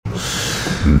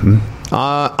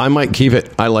I might keep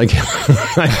it. I like it.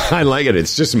 I like it.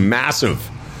 It's just massive.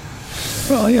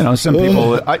 Well, some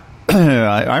people.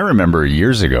 I remember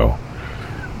years ago.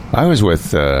 I was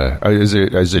with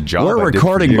as a job. We're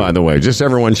recording, by the way. Just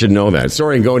everyone should know that.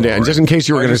 Sorry, go down. Just in case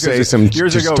you were going to say some,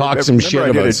 just talk some shit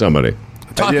about somebody.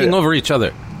 Talking over each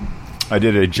other. I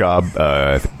did a job.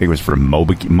 I think it was for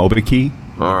Mobikey.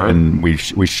 Right. And we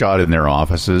shot in their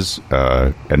offices,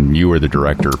 and you were the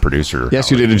director, producer. Yes,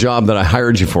 you did a job that I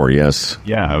hired you for. Yes.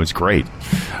 Yeah, it was great.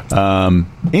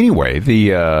 Anyway,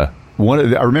 I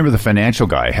remember the financial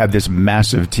guy had this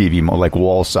massive TV, like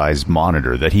wall-sized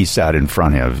monitor that he sat in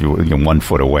front of, 1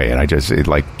 foot away, and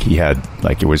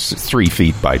it was 3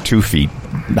 feet by 2 feet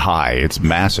high. It's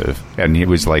massive, and he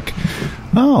was like,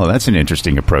 "Oh, that's an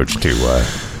interesting approach to."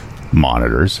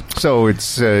 Monitors. So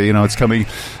it's it's coming.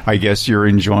 I guess you're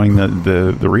enjoying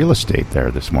the real estate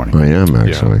there this morning. I am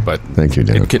actually. Yeah, but thank you,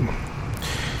 Dan.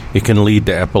 It can lead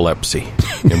to epilepsy,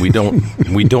 and we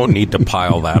don't need to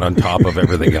pile that on top of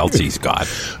everything else he's got.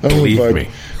 Believe me.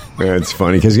 It's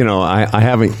funny because I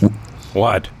haven't.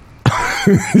 What?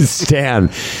 Stan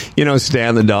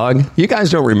the dog. You guys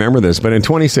don't remember this, but in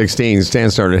 2016,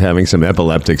 Stan started having some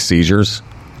epileptic seizures.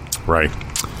 Right.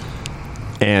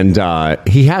 And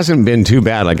he hasn't been too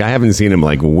bad. Like, I haven't seen him,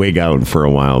 like, wig out for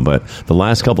a while. But the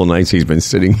last couple of nights, he's been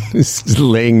sitting,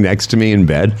 laying next to me in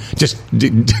bed, just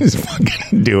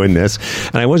fucking doing this.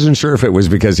 And I wasn't sure if it was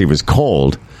because he was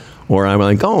cold, or I'm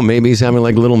like, oh, maybe he's having,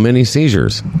 like, little mini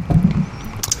seizures.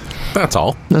 That's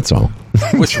all. That's all.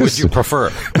 Which would you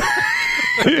prefer?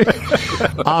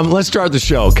 Let's start the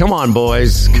show. Come on,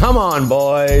 boys. Come on,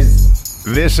 boys.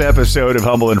 This episode of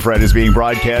Humble and Fred is being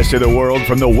broadcast to the world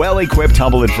from the well-equipped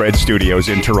Humble and Fred studios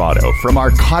in Toronto, from our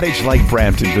cottage-like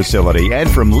Brampton facility, and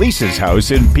from Lisa's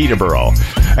house in Peterborough.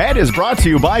 And is brought to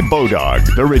you by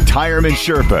Bodog, the Retirement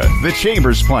Sherpa, the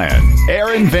Chambers Plan,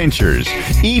 Aaron Ventures,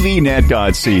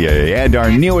 EVNet.ca, and our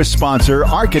newest sponsor,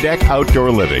 Architect Outdoor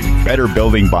Living, better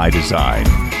building by design.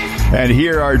 And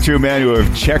here are two men who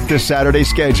have checked the Saturday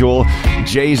schedule.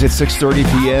 Jays at 6:30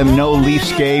 p.m. No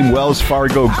Leafs game. Wells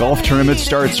Fargo golf tournament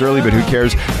starts early, but who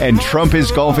cares? And Trump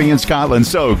is golfing in Scotland.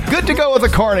 So good to go with the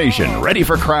coronation. Ready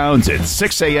for crowns at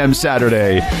 6 a.m.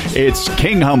 Saturday. It's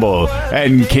King Humble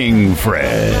and King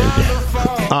Fred.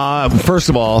 First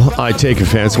of all, I take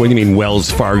offense. What do you mean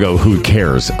Wells Fargo? Who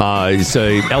cares? It's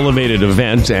an elevated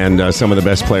event, and some of the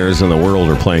best players in the world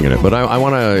are playing in it. But I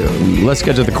want to let's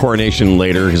get to the coronation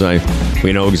later because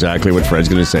we know exactly what Fred's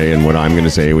going to say and what I'm going to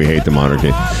say. We hate the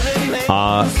monarchy.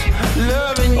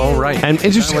 Oh, right. And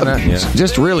it's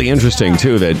just really interesting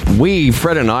too that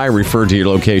Fred and I refer to your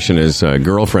location as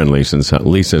girlfriend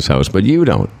Lisa's house, but you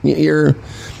don't.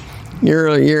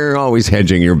 You're always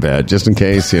hedging your bet just in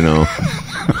case,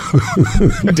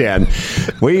 Dad,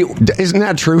 isn't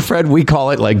that true, Fred? We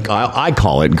call it I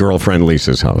call it girlfriend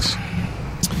Lisa's house.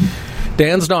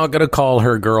 Dan's not going to call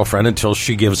her girlfriend until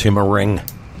she gives him a ring.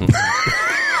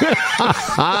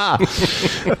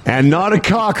 And not a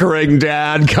cock ring,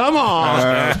 Dad. Come on.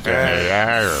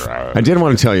 I did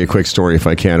want to tell you a quick story, if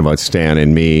I can, about Stan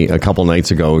and me. A couple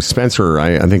nights ago, Spencer,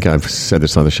 I think I've said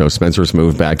this on the show, Spencer's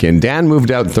moved back in. Dan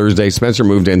moved out Thursday. Spencer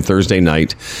moved in Thursday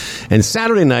night. And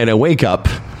Saturday night, I wake up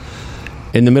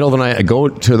in the middle of the night. I go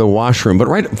to the washroom. But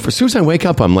as soon as I wake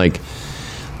up, I'm like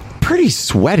pretty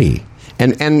sweaty.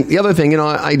 And the other thing,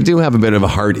 I do have a bit of a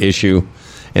heart issue.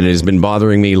 And it has been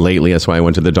bothering me lately. That's why I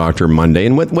went to the doctor Monday.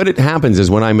 And what it happens is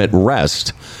when I'm at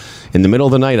rest, in the middle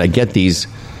of the night, I get these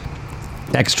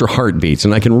extra heartbeats.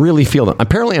 And I can really feel them.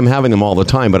 Apparently, I'm having them all the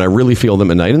time, but I really feel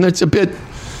them at night. And it's a bit,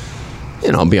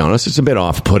 I'll be honest, it's a bit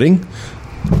off-putting.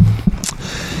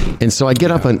 And so I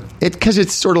get up because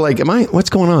it's sort of like, what's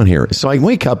going on here? So I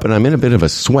wake up and I'm in a bit of a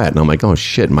sweat. And I'm like, oh,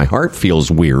 shit, my heart feels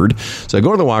weird. So I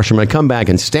go to the washroom. I come back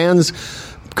and Stan's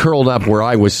curled up where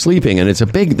I was sleeping, and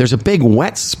there's a big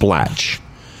wet splash,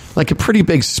 like a pretty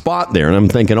big spot there. And I'm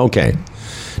thinking, okay,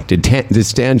 did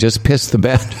Stan just piss the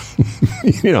bed?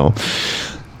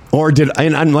 Or did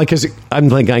I'm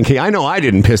thinking, okay, I know I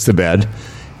didn't piss the bed,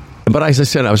 but as I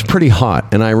said, I was pretty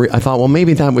hot, and I thought, well,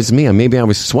 maybe that was me, and maybe I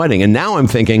was sweating. And now I'm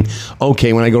thinking,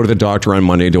 okay, when I go to the doctor on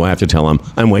Monday, do I have to tell him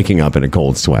I'm waking up in a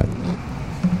cold sweat?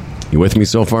 You with me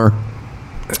so far?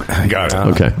 Got it.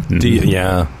 Okay.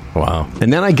 Yeah. Wow.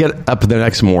 And then I get up the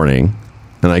next morning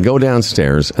and I go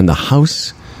downstairs and the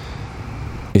house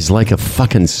is like a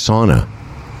fucking sauna.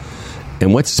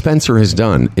 And what Spencer has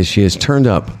done is she has turned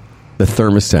up the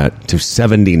thermostat to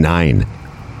 79.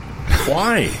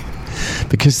 Why?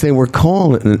 Because they were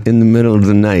cold in the middle of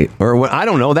the night. Or what, I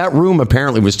don't know. That room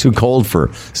apparently was too cold for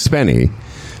Spenny.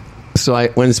 So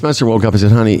when Spencer woke up, I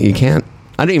said, honey, you can't.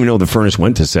 I didn't even know the furnace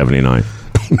went to 79.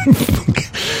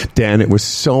 Dan, it was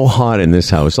so hot in this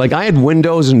house. Like, I had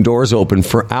windows and doors open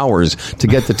for hours to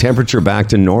get the temperature back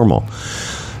to normal.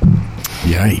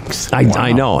 Yikes.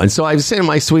 I know. And so I was saying to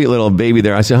my sweet little baby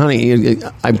there, I said, honey,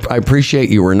 I appreciate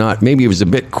you were not, maybe it was a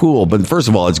bit cool, but first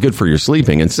of all, it's good for your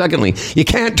sleeping. And secondly, you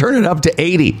can't turn it up to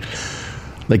 80.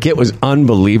 Like, it was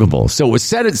unbelievable. So it was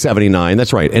set at 79.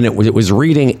 That's right. And it was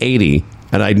reading 80.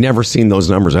 And I'd never seen those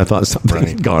numbers. I thought something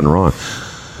had gone wrong.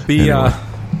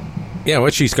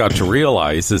 What she's got to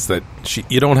realize is that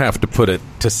you don't have to put it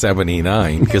to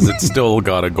 79 because it's still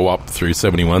got to go up through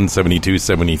 71, 72,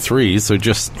 73. So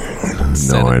just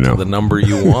set it to the number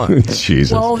you want.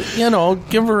 Jesus. Well,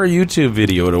 give her a YouTube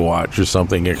video to watch or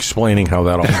something explaining how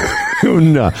that all works.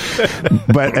 No.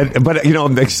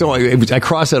 But so I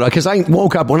crossed it out because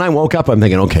when I woke up, I'm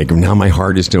thinking, okay, now my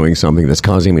heart is doing something that's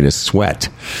causing me to sweat.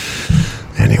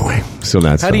 Anyway, so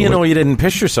that's how do you know you didn't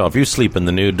piss yourself? You sleep in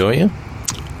the nude, don't you?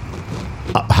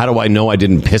 How do I know I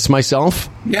didn't piss myself?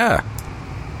 Yeah.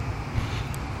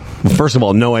 Well, first of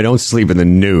all, no, I don't sleep in the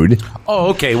nude. Oh,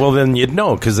 okay. Well, then you'd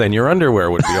know, because then your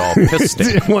underwear would be all pissed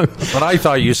in. But I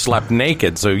thought you slept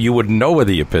naked, so you wouldn't know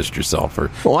whether you pissed yourself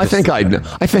or. Well, I think I'd know.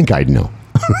 I think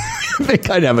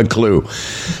I'd have a clue.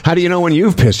 How do you know when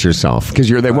you've pissed yourself? Because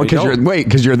you're there.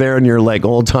 Because you're there in your like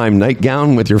old time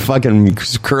nightgown with your fucking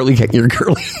curly hat.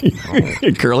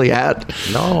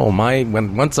 No,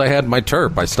 once I had my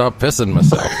terp, I stopped pissing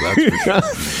myself. That's for sure.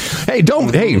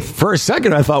 For a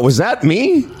second I thought, was that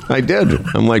me? I did.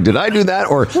 I'm like, did I do that?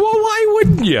 Or well, why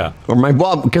wouldn't you?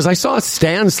 Or because I saw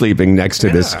Stan sleeping next to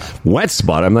this wet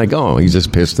spot. I'm like, oh, he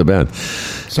just pissed the bed.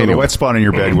 So the wet spot in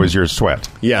your bed was your sweat.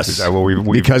 Yes. Is that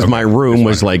what because my room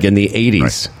was like in the 80s.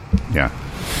 Right. Yeah.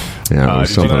 Yeah, it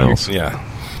was something else. Yeah.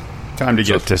 Time to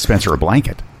get Spencer a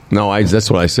blanket. No,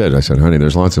 that's what I said. I said, honey,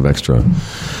 there's lots of extra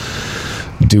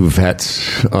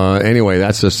duvets. Anyway,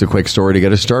 that's just a quick story to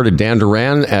get us started. Dan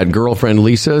Duran at Girlfriend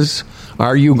Lisa's.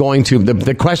 Are you going to...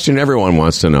 The question everyone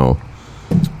wants to know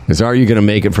is, are you going to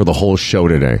make it for the whole show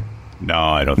today? No,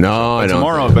 I don't.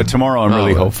 But tomorrow, I'm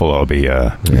really hopeful I'll be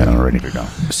ready to go.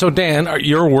 So, Dan,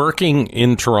 you're working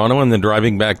in Toronto and then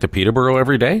driving back to Peterborough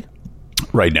every day?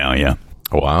 Right now, yeah.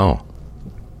 Wow.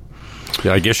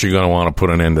 Yeah, I guess you're going to want to put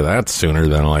an end to that sooner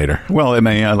than later. Well, it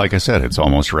may, like I said, it's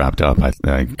almost wrapped up. I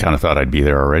kind of thought I'd be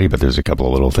there already, but there's a couple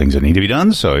of little things that need to be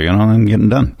done, so I'm getting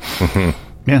done.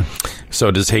 Yeah. So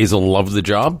does Hazel love the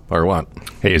job or what?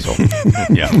 Hazel.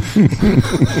 Yeah.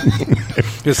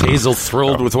 Is Hazel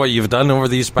thrilled with what you've done over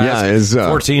these past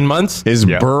 14 months?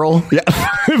 Burl? Yeah.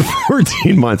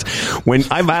 14 months. When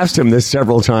I've asked him this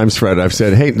several times, Fred, I've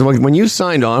said, hey, when you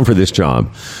signed on for this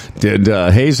job, did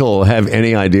Hazel have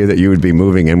any idea that you would be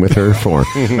moving in with her for,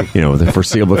 the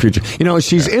foreseeable future?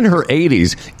 She's in her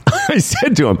 80s. I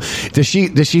said to him, does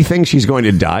she think she's going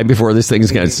to die before this thing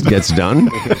gets done?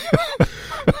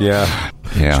 Yeah.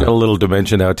 She's got a little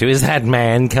dementia now, too. Is that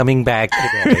man coming back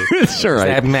today? Sure. Is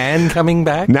that man coming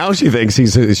back? Now she thinks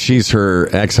she's her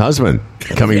ex-husband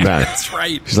coming back. That's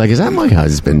right. She's like, is that my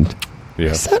husband?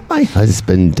 Yeah. Is that my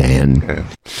husband, Dan? Yeah.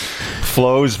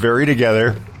 Flows very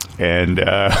together. And...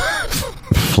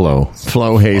 Flo,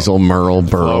 Hazel, Merle,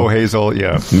 Burl. Flo, Hazel,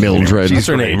 yeah. Mildred. She's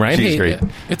her name, right? She's great.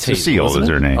 It's Cecile is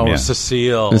her name. Oh, yeah.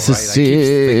 Cecile.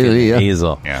 Cecilia.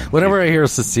 Hazel. Yeah. Whenever I hear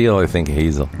Cecile, I think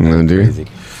Hazel. Do you?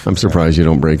 I'm surprised you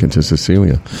don't break into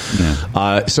Cecilia.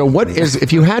 Yeah. So what is,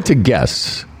 if you had to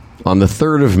guess, on the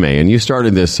 3rd of May, and you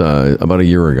started this about a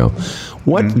year ago,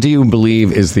 what do you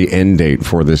believe is the end date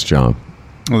for this job?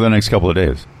 Well, the next couple of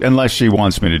days. Unless she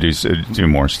wants me to do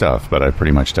more stuff, but I've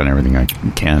pretty much done everything I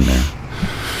can there.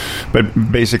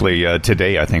 But basically,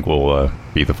 today I think will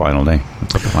be the final day.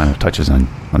 Put the final touches on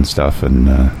stuff,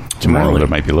 and tomorrow there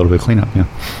might be a little bit of cleanup. Yeah,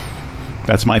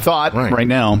 that's my thought right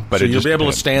now. But so you'll be able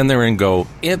to stand there and go,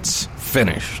 "It's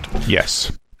finished."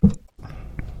 Yes,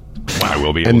 I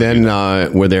will be. And then,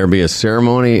 will there be a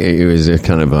ceremony? Is it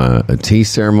kind of a tea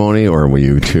ceremony, or will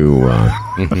you two? Go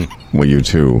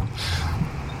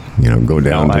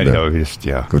down go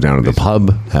down to the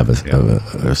pub, have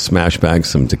a smash bag,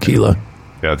 some tequila.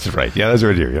 Yeah, that's right. Yeah, that's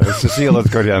what I do. Yeah, Cecile,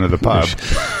 let's go down to the pub.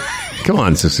 Come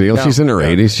on, Cecile. She's in her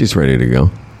 80s. She's ready to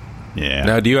go. Yeah.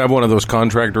 Now, do you have one of those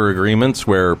contractor agreements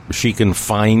where she can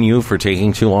fine you for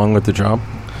taking too long with the job?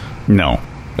 No.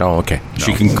 Oh, okay. No.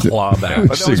 She can claw back.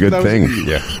 That's a good thing.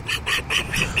 Yeah,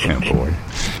 boy.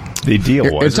 The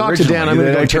deal was. Talk to Dan. I'm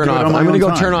going to go turn off. I'm going to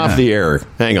go turn off the air.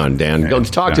 Hang on, Dan. Go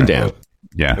talk to Dan.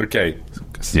 Yeah. Okay.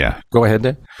 Yeah. Go ahead,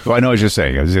 Dan. Well, I know what you're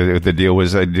saying. The deal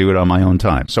was I do it on my own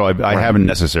time. So I haven't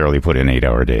necessarily put in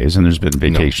 8-hour days, and there's been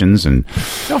vacations and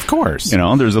of course,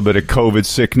 there's a bit of COVID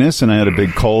sickness, and I had a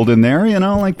big cold in there,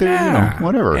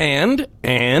 whatever. And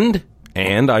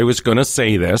And I was going to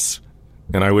say this,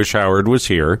 and I wish Howard was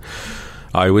here.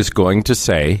 I was going to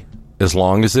say, as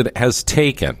long as it has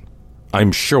taken,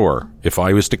 I'm sure if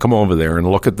I was to come over there and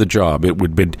look at the job, it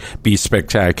would be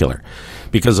spectacular.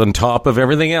 Because on top of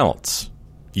everything else,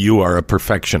 you are a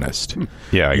perfectionist.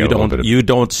 Yeah, you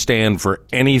don't stand for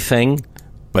anything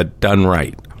but done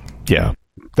right. Yeah,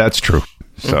 that's true.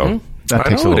 So that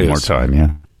takes a little more time.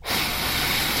 Yeah.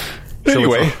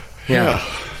 Anyway, yeah.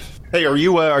 Hey, are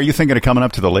you thinking of coming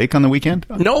up to the lake on the weekend?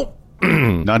 No.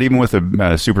 Not even with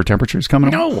the super temperatures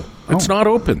coming up? No, it's not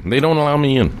open. They don't allow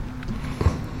me in.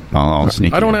 I'll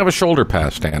sneak. I don't have a shoulder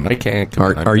pass, Dan. I can't.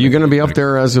 Are you going to be up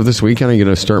there as of this weekend? Are you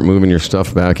going to start moving your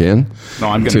stuff back in? No,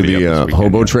 I'm going to be the up this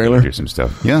hobo trailer. Do some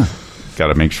stuff. Yeah, got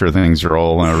to make sure things are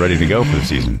all ready to go for the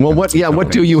season. Well, what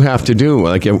do you have to do?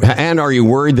 Like, and are you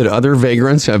worried that other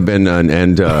vagrants have been are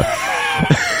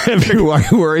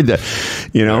you worried that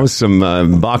some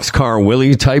boxcar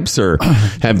Willie types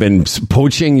have been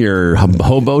poaching your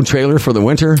hobo trailer for the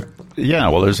winter? Yeah,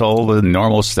 well, there's all the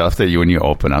normal stuff that when you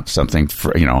open up something,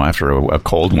 after a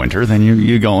cold winter, then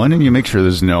you go in and you make sure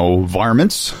there's no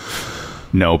varmints,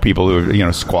 no people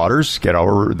who squatters, get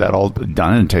all that all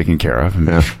done and taken care of, and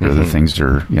make sure the things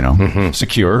are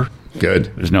secure. Good.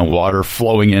 There's no water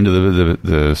flowing into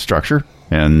the structure,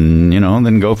 and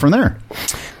then go from there.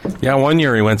 Yeah, one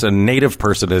year he went to a native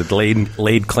person that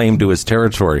laid claim to his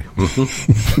territory.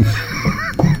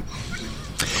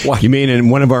 What? You mean in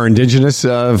one of our indigenous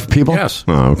people? Yes.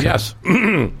 Oh, okay. Yes.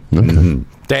 Okay.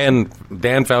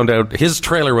 Dan found out his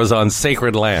trailer was on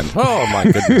sacred land. Oh, my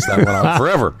goodness. That went on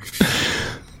forever.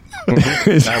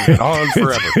 That went on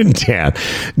forever. Dan,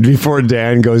 before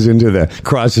Dan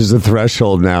crosses the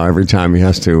threshold now, every time he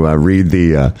has to read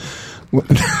the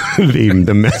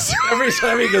message. Every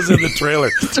time he goes in the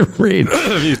trailer. To read.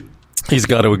 He's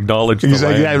got to acknowledge He's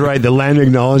like, yeah, right, the land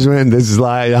acknowledgement. This is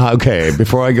okay,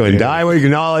 before I go and die, we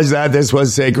acknowledge that this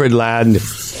was sacred land.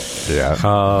 Yeah.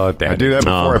 Oh, I do that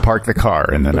before I park the car,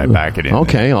 and then I back it in.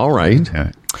 Okay, all right.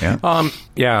 Yeah.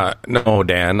 No,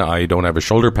 Dan, I don't have a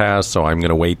shoulder pass, so I'm going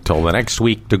to wait till the next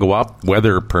week to go up,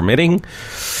 weather permitting.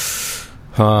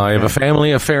 I have a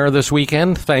family affair this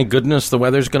weekend. Thank goodness the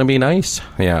weather's going to be nice.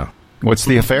 Yeah. What's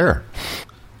the affair?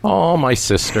 Oh, my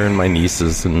sister and my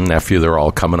nieces and nephew, they're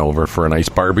all coming over for a nice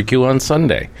barbecue on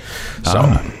Sunday. So,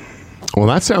 well,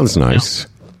 that sounds nice.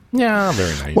 Yeah,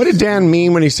 very nice. What did Dan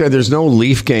mean when he said there's no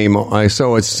Leaf game?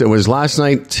 So it was last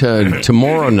night to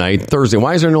tomorrow night, Thursday.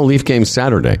 Why is there no Leaf game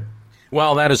Saturday?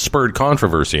 Well, that has spurred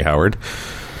controversy, Howard.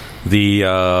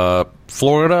 The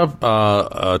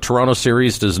Florida Toronto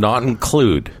series does not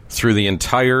include, through the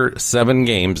entire 7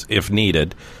 games, if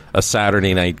needed, a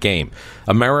Saturday night game.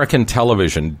 American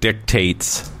television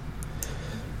dictates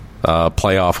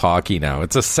playoff hockey now.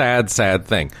 It's a sad, sad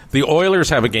thing. The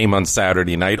Oilers have a game on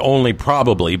Saturday night, only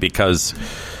probably because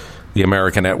the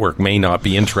American network may not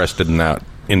be interested in that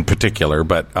in particular.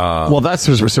 But well, that's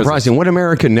surprising. What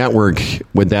American network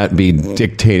would that be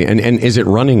dictating? And is it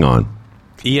running on?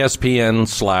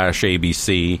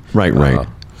 ESPN/ABC. Right.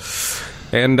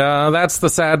 And that's the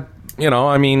sad...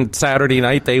 Saturday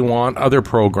night, they want other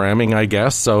programming, I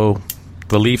guess. So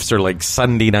the Leafs are like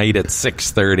Sunday night at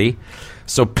 6:30.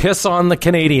 So piss on the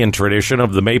Canadian tradition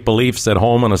of the Maple Leafs at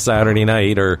home on a Saturday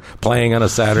night or playing on a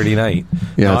Saturday night.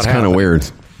 Yeah, it's kind of weird.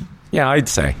 Yeah, I'd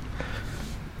say.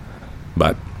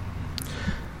 But...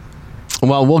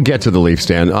 Well, we'll get to the Leafs,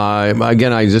 Dan.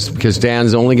 Again, because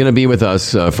Dan's only going to be with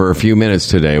us for a few minutes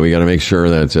today, we got to make sure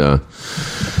that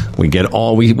we get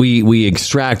we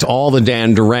extract all the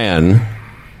Dan Duran,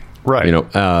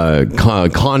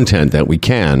 content that we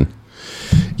can.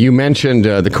 You mentioned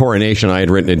the coronation. I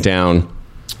had written it down.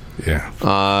 Yeah.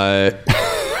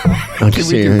 Can we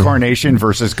do coronation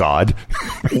versus God?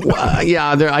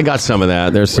 I got some of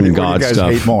that. There's some God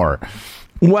stuff. Hate more?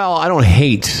 Well, I don't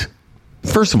hate.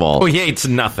 First of all, he hates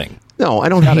nothing. No, I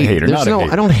don't hate.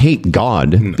 I don't hate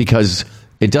God because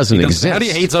it doesn't exist. How do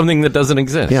you hate something that doesn't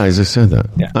exist? Yeah, I just said that.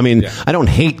 Yeah. I mean, I don't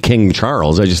hate King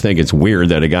Charles. I just think it's weird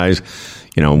that a guy's,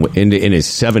 in his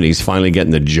 70s, finally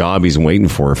getting the job he's waiting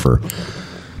for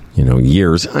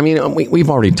years. I mean, we've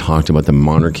already talked about the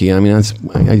monarchy. I mean,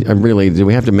 I really, do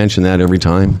we have to mention that every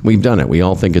time? We've done it. We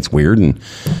all think it's weird, and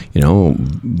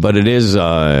but it is.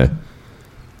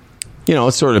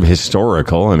 It's sort of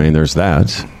historical. I mean, there's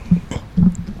that.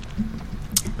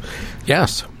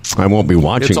 Yes. I won't be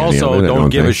watching it's also any of it, don't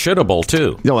give a shitable,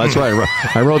 too. No, that's right.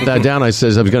 I wrote that down. I was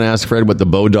going to ask Fred what the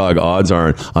Bodog odds are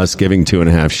on us giving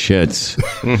 2.5 shits.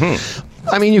 Mm-hmm.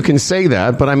 I mean, you can say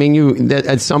that, but I mean,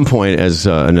 at some point, as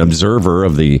an observer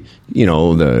of the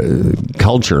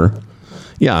culture,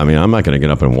 yeah, I mean, I'm not going to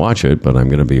get up and watch it, but I'm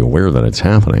going to be aware that it's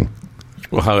happening.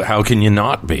 Well, how can you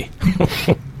not be?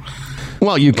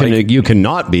 Well, you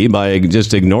cannot be by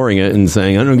just ignoring it and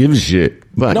saying, I don't give a shit.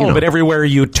 But, but everywhere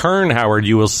you turn, Howard,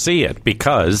 you will see it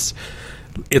because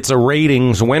it's a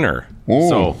ratings winner. Ooh.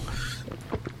 So,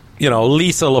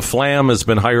 Lisa LaFlamme has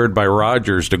been hired by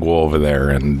Rogers to go over there.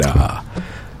 And,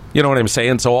 you know what I'm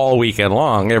saying? So all weekend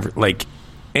long,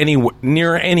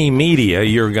 near any media,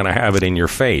 you're going to have it in your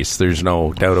face. There's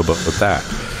no doubt about that.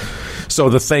 So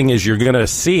the thing is, you're going to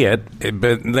see it,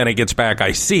 but then it gets back,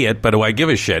 I see it, but do I give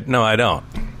a shit? No, I don't.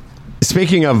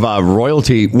 Speaking of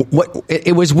royalty,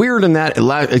 it was weird in that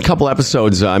a couple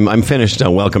episodes. I'm finished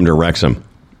Welcome to Wrexham.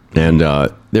 And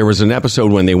there was an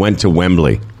episode when they went to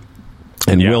Wembley.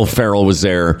 And Will Ferrell was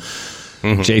there.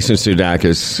 Mm-hmm. Jason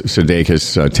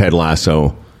Sudeikis, Ted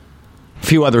Lasso, a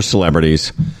few other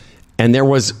celebrities. And there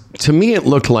was, to me, it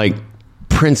looked like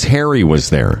Prince Harry was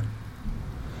there.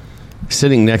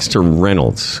 Sitting next to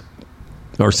Reynolds.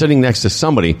 Or sitting next to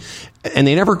somebody. And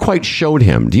they never quite showed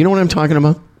him. Do you know what I'm talking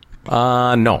about?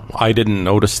 No, I didn't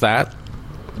notice that.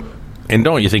 And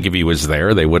don't you think if he was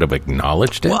there, they would have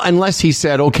acknowledged it? Well, unless he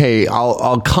said, okay,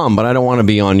 I'll come, but I don't want to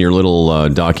be on your little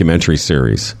documentary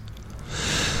series.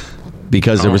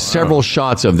 Because there were several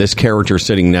shots of this character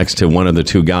sitting next to one of the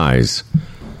two guys.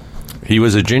 He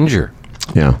was a ginger.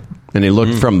 Yeah. And he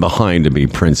looked from behind to be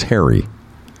Prince Harry.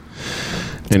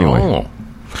 Anyway. Oh.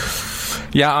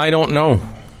 Yeah, I don't know.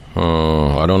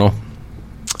 I don't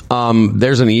know.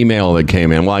 There's an email that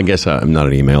came in. Well, I guess not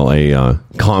an email, a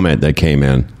comment that came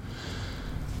in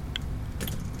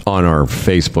on our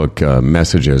Facebook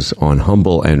messages on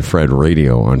Humble and Fred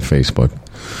Radio on Facebook.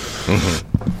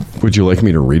 Mm-hmm. Would you like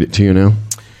me to read it to you now?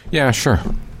 Yeah, sure.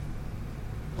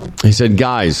 He said,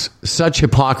 guys, such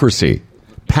hypocrisy.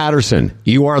 Patterson,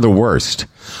 you are the worst.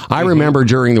 I remember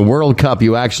during the World Cup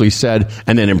you actually said,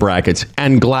 and then in brackets,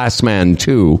 and Glassman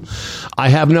too, I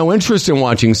have no interest in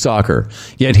watching soccer.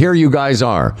 Yet here you guys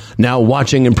are, now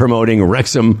watching and promoting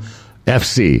Wrexham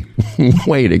FC.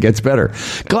 Wait, it gets better.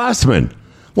 Glassman,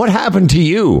 what happened to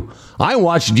you? I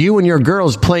watched you and your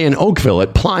girls play in Oakville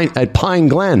at Pine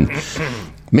Glen.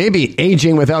 Maybe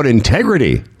aging without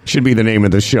integrity should be the name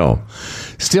of the show.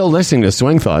 Still listening to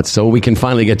Swing Thoughts so we can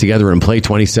finally get together and play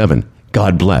 27.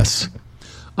 God bless.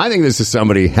 I think this is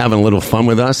somebody having a little fun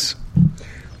with us.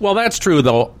 Well, that's true,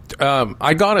 though.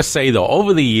 I got to say, though,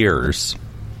 over the years,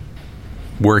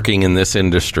 working in this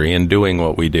industry and doing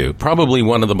what we do, probably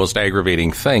one of the most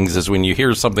aggravating things is when you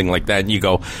hear something like that and you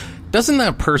go, doesn't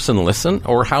that person listen?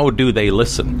 Or how do they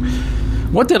listen?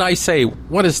 What did I say?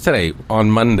 What is today?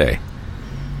 On Monday.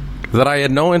 That I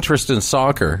had no interest in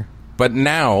soccer, but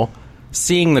now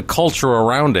seeing the culture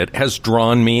around it has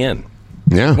drawn me in.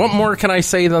 Yeah. What more can I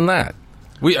say than that?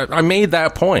 I made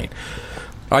that point.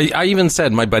 I even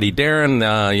said my buddy Darren,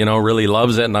 really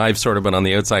loves it, and I've sort of been on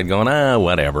the outside going,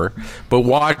 whatever. But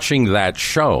watching that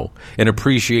show and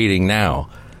appreciating now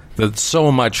that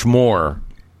so much more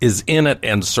is in it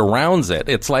and surrounds it,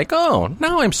 it's like, oh,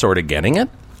 now I'm sort of getting it.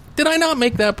 Did I not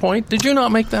make that point? Did you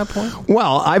not make that point?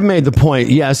 Well, I've made the point,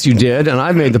 yes, you did, and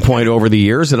I've made the point over the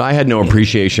years that I had no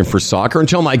appreciation for soccer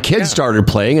until my kids started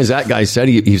playing. As that guy said,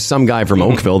 he's some guy from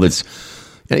Oakville that's...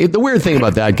 The weird thing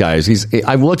about that guy is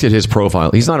I've looked at his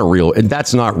profile. He's not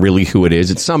that's not really who it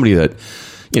is. It's somebody that,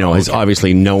 has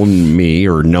obviously known me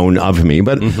or known of me.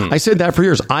 But I said that for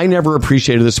years. I never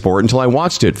appreciated the sport until I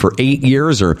watched it for 8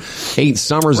 years or 8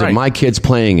 summers of my kids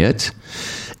playing it.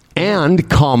 And,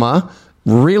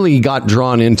 really got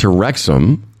drawn into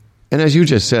Wrexham. And as you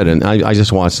just said, and I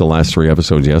just watched the last 3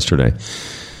 episodes yesterday,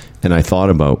 and I thought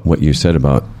about what you said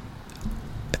about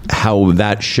how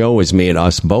that show has made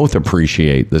us both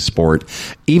appreciate the sport,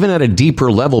 even at a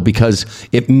deeper level, because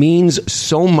it means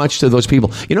so much to those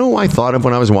people. You know who I thought of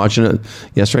when I was watching it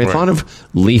yesterday? I thought of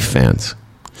Leaf fans.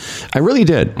 I really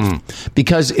did.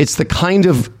 Because it's the kind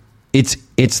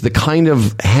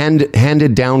of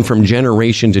handed down from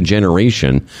generation to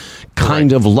generation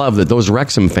kind of love that those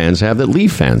Wrexham fans have that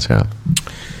Leaf fans have.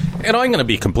 And I'm going to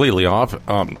be completely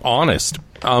honest.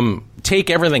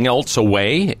 Take everything else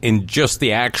away in just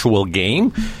the actual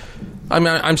game.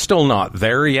 I'm still not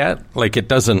there yet. Like, it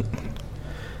doesn't...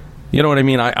 You know what I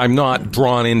mean? I'm not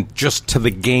drawn in just to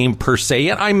the game per se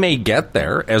yet. I may get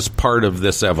there as part of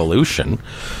this evolution.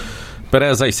 But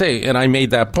as I say, and I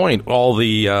made that point, all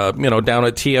the, down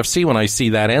at TFC when I see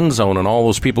that end zone and all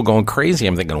those people going crazy,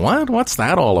 I'm thinking, what? What's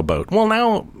that all about? Well,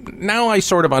 now I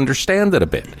sort of understand it a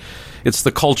bit. It's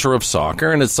the culture of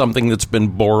soccer, and it's something that's been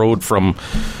borrowed from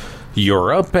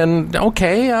Europe, and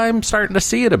okay, I'm starting to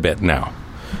see it a bit now.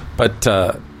 But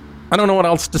I don't know what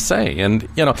else to say. And,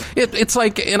 it's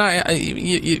like, and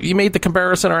you made the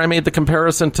comparison, or I made the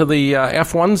comparison to the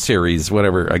F1 series,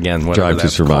 whatever Drive to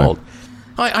Survive. Called.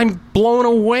 I'm blown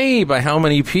away by how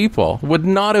many people would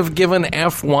not have given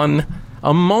F1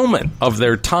 a moment of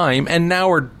their time and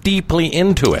now are deeply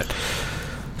into it.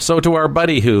 So to our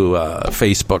buddy who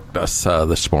Facebooked us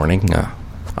this morning,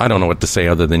 I don't know what to say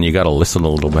other than you got to listen a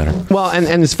little better. Well, and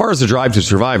as far as the Drive to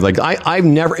Survive, like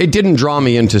it didn't draw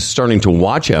me into starting to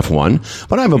watch F1,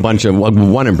 but I have a bunch of,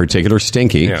 one in particular,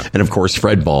 Stinky, and of course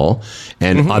Fred Ball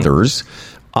and others.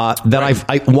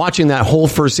 That watching that whole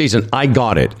first season, I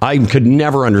got it. I could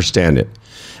never understand it.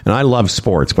 And I love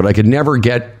sports, but I could never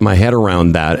get my head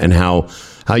around that and how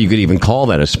you could even call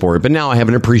that a sport. But now I have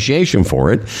an appreciation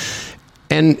for it.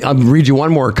 And I'll read you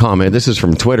one more comment. This is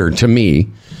from Twitter to me.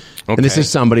 Okay. And this is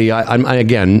somebody, I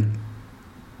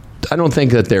don't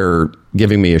think that they're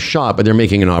giving me a shot, but they're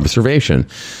making an observation.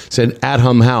 Said,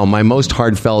 @HumHow, my most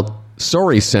heartfelt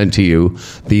sorry sent to you,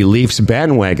 the Leafs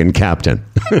bandwagon captain.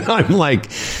 I'm like,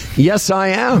 yes, I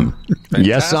am. Fantastic.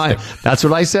 Yes, that's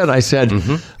what I said. I said,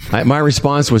 my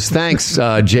response was, thanks,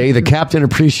 Jay. The captain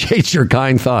appreciates your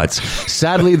kind thoughts.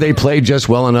 Sadly, they played just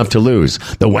well enough to lose.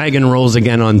 The wagon rolls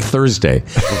again on Thursday.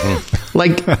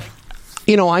 Like,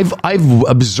 I've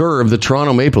observed the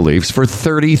Toronto Maple Leafs for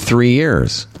 33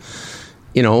 years.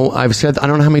 I've said, I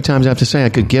don't know how many times I have to say, I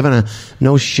could give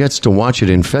no shits to watch it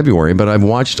in February, but I've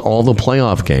watched all the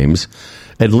playoff games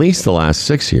at least the last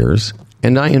 6 years,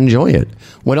 and I enjoy it.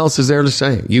 What else is there to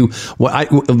say?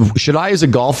 Should I, as a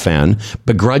golf fan,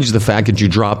 begrudge the fact that you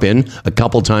drop in a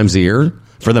couple times a year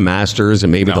for the Masters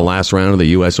and maybe the last round of the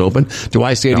U.S. Open? Do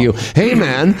I say to you, hey,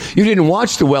 man, you didn't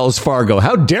watch the Wells Fargo.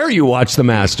 How dare you watch the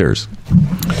Masters?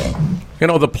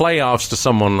 The playoffs to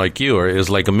someone like you is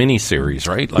like a mini series,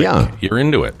 right? Like, you're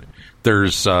into it.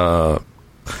 There's something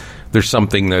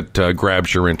that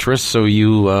grabs your interest, so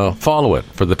you follow it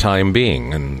for the time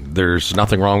being, and there's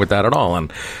nothing wrong with that at all.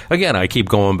 And again, I keep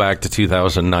going back to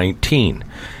 2019,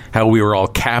 how we were all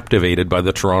captivated by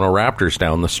the Toronto Raptors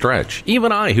down the stretch.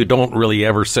 Even I, who don't really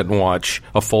ever sit and watch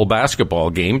a full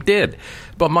basketball game, did.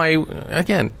 But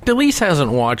Delise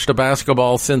hasn't watched a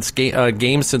basketball since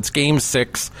game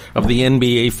 6 of the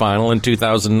NBA final in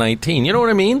 2019. You know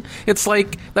what I mean? It's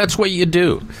like, that's what you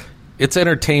do. It's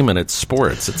entertainment. It's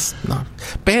sports. It's not.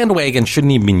 Bandwagon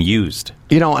shouldn't even be used.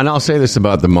 And I'll say this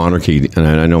about the monarchy, and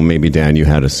I know maybe, Dan, you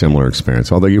had a similar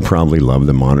experience, although you probably love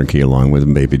the monarchy along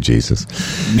with baby Jesus.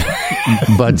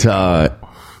 But,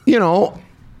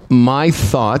 my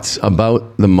thoughts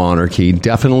about the monarchy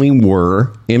definitely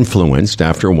were influenced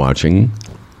after watching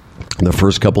the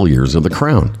first couple of years of The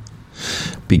Crown,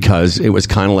 because it was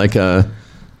kind of like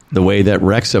the way that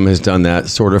Wrexham has done that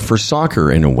sort of for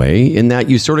soccer in a way, in that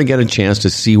you sort of get a chance to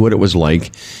see what it was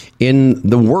like in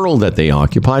the world that they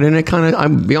occupied. And it kind of, I'll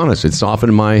be honest, it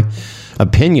softened my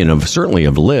opinion certainly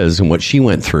of Liz and what she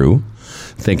went through,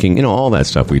 thinking, all that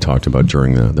stuff we talked about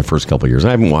during the first couple of years.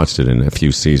 I haven't watched it in a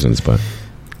few seasons, but...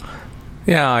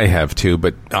 Yeah, I have too,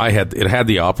 but it had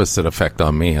the opposite effect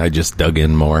on me. I just dug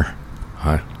in more.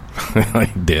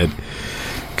 I did.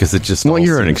 Because it just... Well,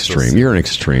 you're an extreme. You're an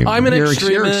extreme. I'm an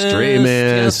extremist. You're extremist.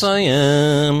 Yes, I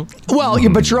am. Well,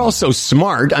 but you're also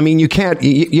smart. I mean, you can't...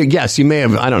 yes, you may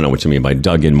have... I don't know what you mean by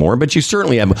dug in more, but you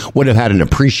certainly would have had an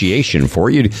appreciation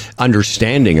for it,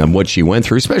 understanding of what she went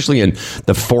through, especially in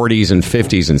the 40s and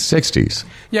 50s and 60s.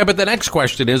 Yeah, but the next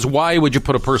question is, why would you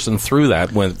put a person through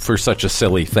that for such a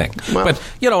silly thing? Well, but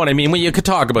you know what I mean? Well, you could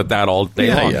talk about that all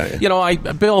day long.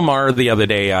 Yeah. Bill Maher, the other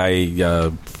day, I...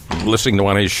 listening to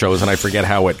one of his shows, and I forget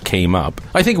how it came up.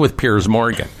 I think with Piers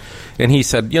Morgan. And he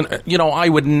said, I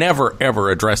would never, ever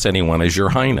address anyone as Your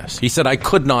Highness. He said, I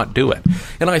could not do it.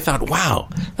 And I thought, wow,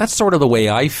 that's sort of the way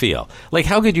I feel. Like,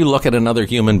 how could you look at another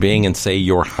human being and say,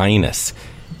 Your Highness?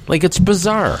 Like, it's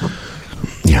bizarre.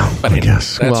 Yeah, but I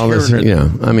guess. Well,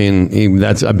 I mean,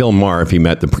 that's Bill Maher. If he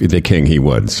met the king, he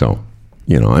would, so...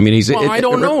 I mean, I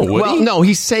don't know. No,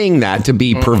 he's saying that to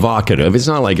be provocative. It's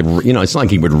not like it's not like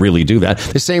he would really do that.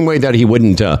 The same way that he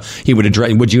wouldn't. He would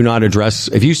address. Would you not address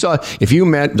if you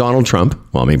met Donald Trump?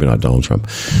 Well, maybe not Donald Trump.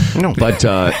 No, but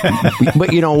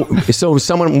so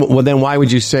someone. Well, then why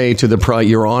would you say to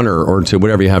Your Honor, or to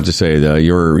whatever you have to say,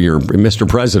 your Mr.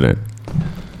 President?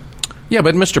 Yeah,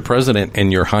 but Mr. President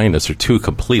and Your Highness are two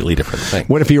completely different things.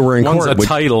 What if you were in court? One's a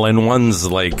title and one's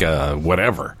like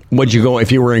whatever. Would you go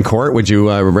if you were in court? Would you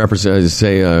represent,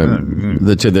 say, to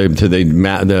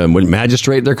the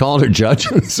magistrate they're called, or judge?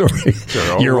 Sorry,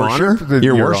 Your Honor,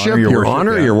 Your Worship, Your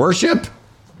Honor, Your Worship,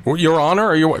 Your Honor,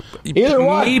 or Your either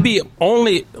one. Maybe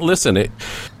only listen.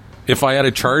 If I had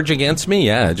a charge against me,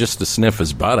 yeah, just to sniff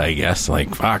his butt, I guess.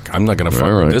 Like, fuck, I'm not going to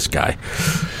fuck with this guy.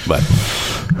 But,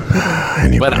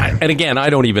 Anyway. and again, I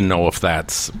don't even know if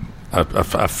that's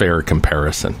a fair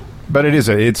comparison. But it is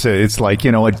it's like,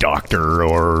 a doctor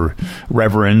or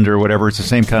reverend or whatever. It's the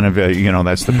same kind of,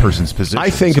 that's the person's position. I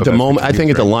think at the moment, I think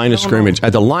at the line of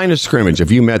scrimmage,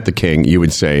 if you met the king, you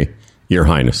would say, Your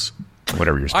Highness.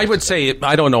 Whatever you're saying. I would say,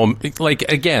 I don't know, like,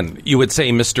 again, you would say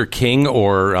Mr. King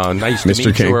or nice to Mr.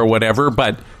 meet King. you or whatever,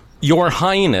 but Your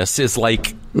Highness is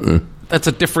like, that's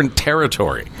a different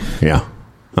territory. Yeah.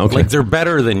 Okay. Like, they're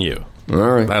better than you. All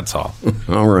right. That's all.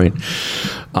 All right.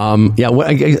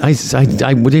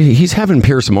 He's having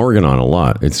Piers Morgan on a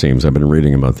lot, it seems. I've been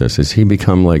reading about this. Has he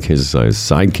become like his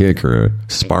sidekick or a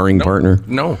sparring partner?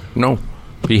 No,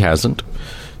 he hasn't.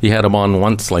 He had him on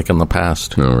once, like in the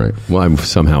past. All right. Well, I've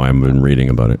been reading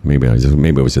about it. Maybe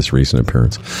it was this recent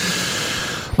appearance.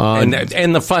 And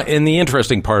the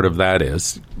interesting part of that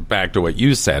is, back to what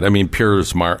you said, I mean,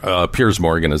 Piers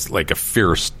Morgan is like a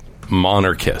fierce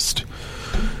monarchist.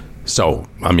 So,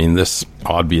 I mean, this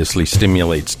obviously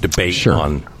stimulates debate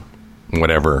on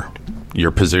whatever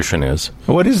your position is.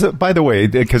 What is it, by the way,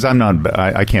 because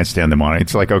I can't stand them on it.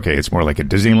 It's like, okay, it's more like a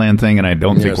Disneyland thing, and I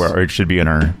don't think it should be in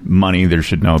our money. There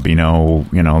should be no,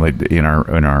 like in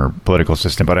our political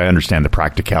system. But I understand the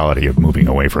practicality of moving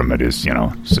away from it is,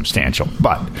 substantial.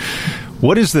 But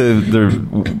what is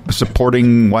the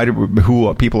supporting?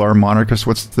 Who people are monarchists?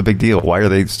 What's the big deal? Why are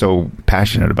they so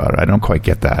passionate about it? I don't quite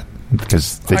get that,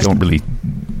 because they don't really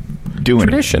do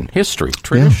anything. Tradition, history,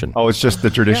 tradition. Yeah. Oh, it's just the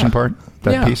tradition part?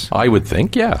 That piece? I would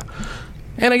think, yeah.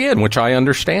 And again, which I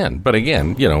understand. But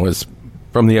again, as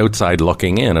from the outside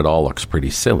looking in, it all looks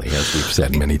pretty silly, as we've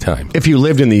said many times. If you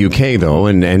lived in the UK, though,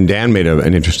 and Dan made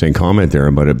an interesting comment there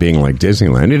about it being like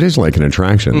Disneyland, it is like an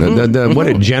attraction. What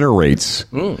it generates.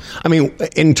 I mean,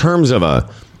 in terms of I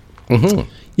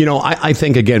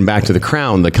think, again, back to The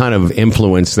Crown, the kind of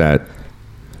influence that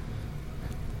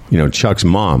Chuck's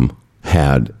mom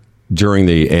had during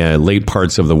the late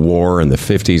parts of the war in the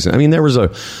 50s. I mean, there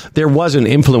was an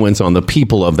influence on the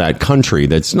people of that country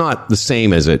that's not the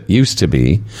same as it used to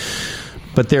be.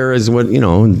 But there is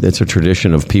it's a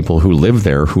tradition of people who live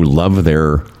there, who love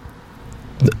the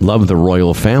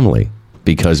royal family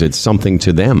because it's something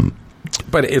to them.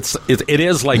 But it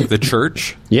is like the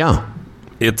church. Yeah.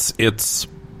 It's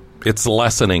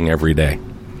lessening every day.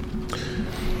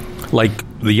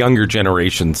 Like the younger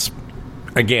generations,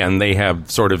 again, they have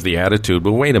sort of the attitude,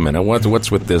 but wait a minute, what's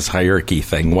with this hierarchy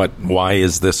thing? Why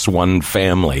is this one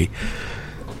family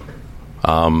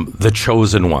the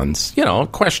chosen ones?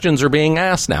 Questions are being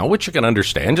asked now, which you can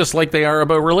understand, just like they are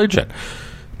about religion.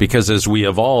 Because as we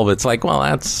evolve, it's like, well,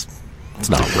 it's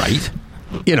not right.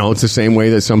 It's the same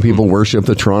way that some people worship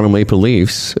the Toronto Maple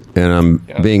Leafs, and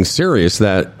I'm being serious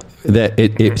that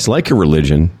it's like a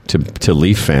religion to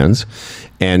Leaf fans,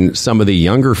 and some of the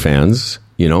younger fans,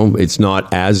 it's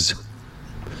not as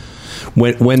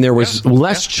when there was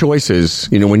less choices.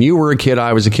 When you were a kid,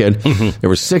 I was a kid. There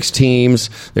were 6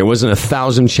 teams. There wasn't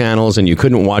 1,000 channels, and you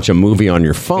couldn't watch a movie on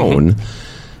your phone.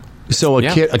 So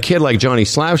a kid like Johnny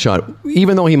Slapshot,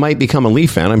 even though he might become a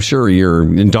Leaf fan, I'm sure you're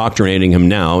indoctrinating him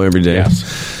now every day.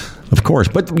 Yes. Of course,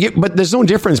 but there's no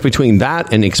difference between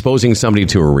that and exposing somebody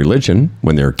to a religion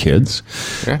when they're kids.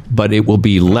 Yeah. But it will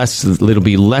be it'll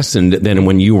be lessened than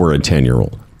when you were a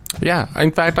 10-year-old. Yeah.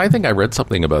 In fact, I think I read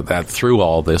something about that through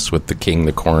all this with the king,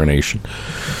 the coronation.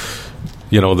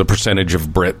 The percentage of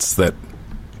Brits that,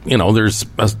 there's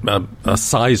a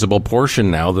sizable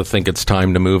portion now that think it's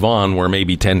time to move on, where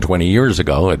maybe 10, 20 years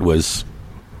ago it was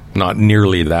not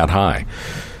nearly that high.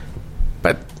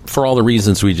 But for all the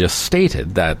reasons we just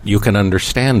stated, that you can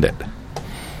understand it.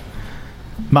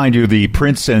 Mind you, the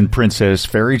Prince and Princess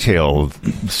fairy tale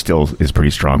still is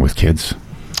pretty strong with kids.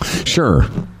 Sure.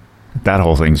 That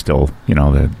whole thing still,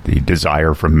 the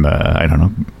desire from, I don't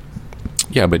know.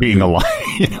 Yeah, but being alive.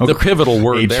 The pivotal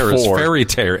word there 4. is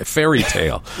fairy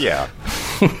tale. Yeah.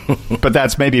 But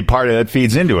that's maybe part of that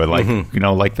feeds into it. Like,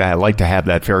 like that. I like to have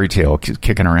that fairy tale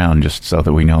kicking around just so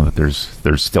that we know that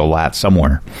there's still that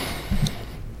somewhere.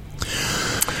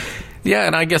 Yeah,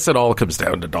 and I guess it all comes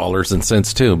down to dollars and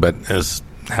cents too. But as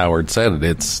Howard said,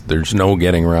 there's no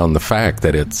getting around the fact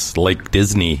that it's like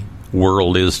Disney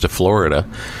World is to Florida,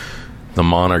 the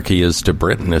monarchy is to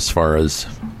Britain, as far as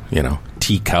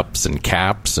teacups and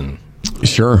caps and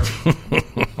sure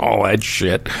all that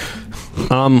shit.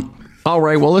 All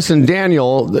right. Well, listen,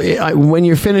 Daniel, when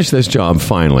you finish this job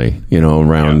finally,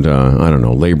 around I don't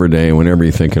know, Labor Day, whenever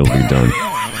you think it'll be done.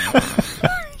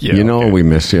 Yeah, we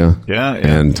miss you. Yeah.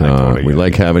 And we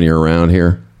like having you around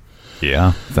here.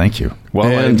 Yeah, thank you. Well,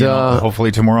 And,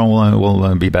 hopefully tomorrow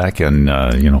we'll be back in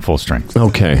full strength.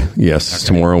 Okay. Yes,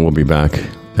 tomorrow we'll be back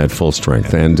at full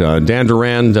strength. And Dan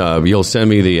Durand, you'll send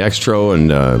me the extra, and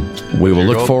we will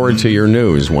look forward to your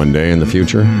news one day in the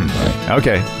future.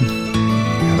 Okay.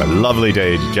 Have a lovely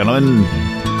day, gentlemen.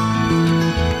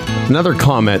 Another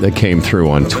comment that came through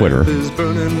on Twitter.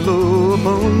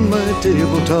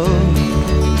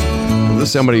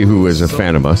 Somebody who is a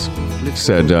fan of us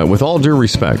said, with all due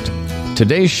respect,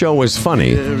 today's show was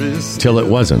funny till it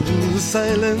wasn't.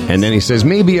 And then he says,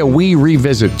 maybe a wee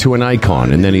revisit to an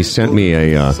icon. And then he sent me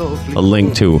a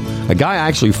link to a guy I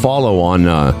actually follow on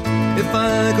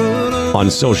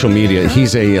social media.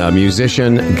 He's a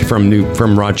musician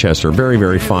from Rochester. Very,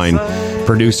 very fine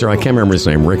producer. I can't remember his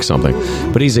name, Rick something.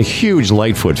 But he's a huge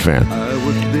Lightfoot fan.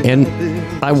 And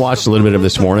I watched a little bit of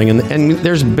this morning, and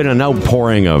there's been an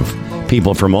outpouring of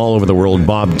people from all over the world.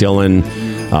 Bob Dylan,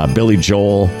 Billy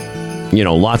Joel,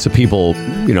 lots of people,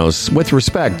 with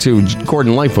respect to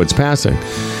Gordon Lightfoot's passing.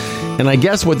 And I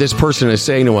guess what this person is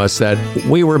saying to us, that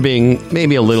we were being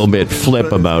maybe a little bit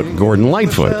flip about Gordon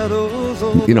Lightfoot.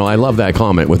 I love that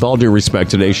comment. With all due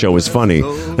respect, today's show was funny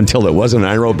until it wasn't.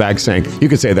 And I wrote back saying, you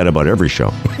could say that about every show.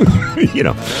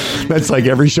 That's like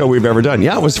every show we've ever done.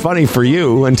 Yeah, it was funny for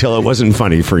you until it wasn't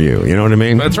funny for you. You know what I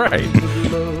mean? That's right.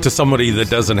 To somebody that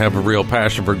doesn't have a real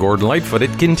passion for Gordon Lightfoot,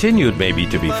 it continued maybe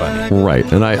to be funny. Right.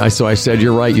 And I said,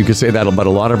 you're right. You could say that about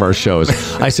a lot of our shows.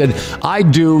 I said, I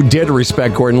did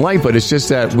respect Gordon Lightfoot. It's just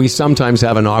that we sometimes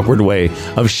have an awkward way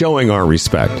of showing our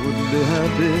respect.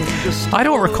 I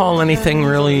don't recall anything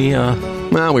really.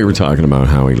 Well, we were talking about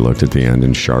how he looked at the end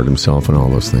and sharred himself and all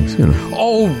those things.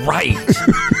 Oh, right.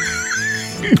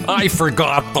 I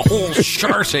forgot the whole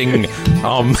sharting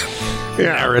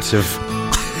narrative.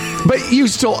 But you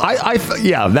still,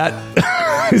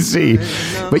 see,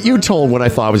 but you told what I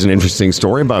thought was an interesting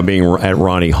story about being at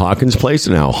Ronnie Hawkins' place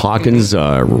and how Hawkins,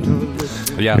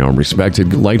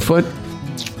 respected Lightfoot.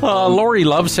 Lori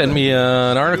Love sent me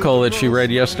an article that she read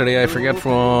yesterday. I forget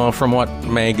from what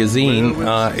magazine,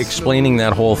 explaining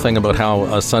that whole thing about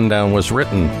how Sundown was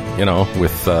written.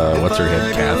 With what's her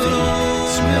head, Kathy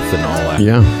Smith, and all that.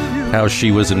 Yeah, how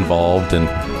she was involved, and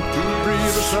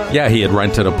he had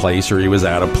rented a place, or he was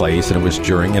at a place, and it was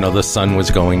during the sun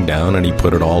was going down, and he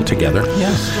put it all together.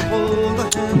 Yes.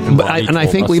 But I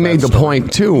think we made the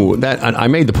point too, that I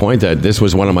made the point that this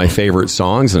was one of my favorite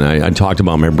songs, and I talked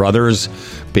about my brothers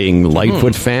being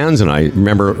Lightfoot fans, and I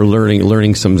remember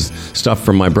learning some stuff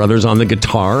from my brothers on the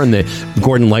guitar, and the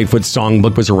Gordon Lightfoot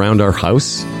songbook was around our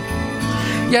house.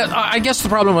 Yeah, I guess the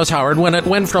problem was, Howard, when it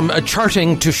went from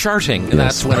charting to sharting, and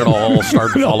that's when it all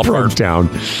started to fall apart. Down.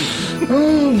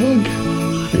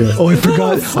 Oh, I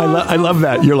forgot. I love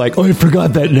that. You're like, I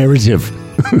forgot that narrative.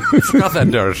 I forgot that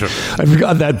narrative. I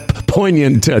forgot that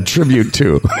poignant tribute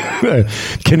to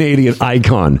Canadian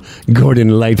icon Gordon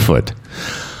Lightfoot.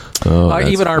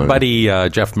 Even our buddy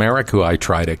Jeff Merrick, who I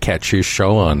try to catch his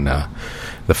show on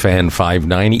the Fan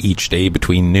 590 each day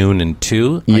between noon and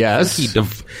 2. Yes.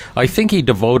 I think he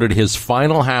devoted his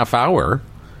final half hour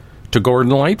to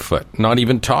Gordon Lightfoot, not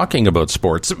even talking about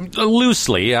sports.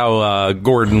 Loosely, how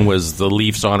Gordon was the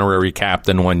Leafs honorary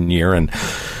captain one year and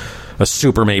a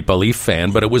super Maple Leaf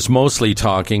fan, but it was mostly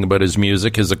talking about his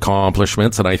music, his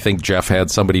accomplishments, and I think Jeff had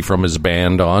somebody from his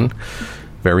band on.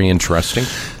 Very interesting.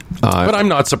 But I'm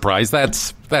not surprised.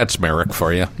 That's Merrick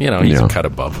for you. He's a cut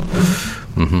above.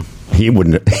 Mm-hmm. He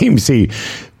wouldn't.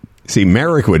 See,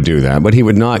 Merrick would do that, but he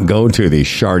would not go to the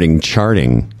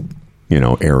charting,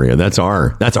 area. That's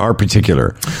our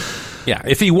particular. Yeah,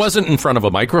 if he wasn't in front of a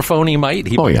microphone, he might.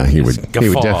 He would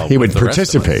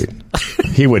participate.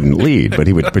 He wouldn't lead, but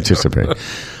he would participate.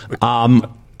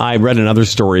 I read another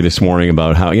story this morning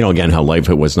about how, how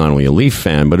Lightfoot was not only a Leaf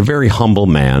fan, but a very humble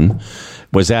man.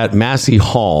 Was at Massey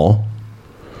Hall.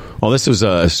 Well, this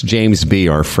was James B.,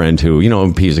 our friend, who,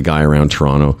 he's a guy around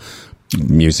Toronto,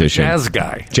 musician. Jazz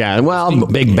guy.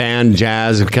 Big band,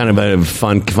 jazz, kind of a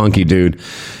funky dude.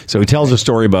 So he tells a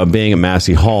story about being at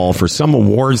Massey Hall for some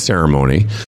award ceremony.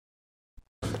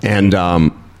 And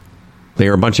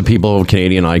there were a bunch of people,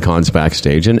 Canadian icons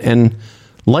backstage. And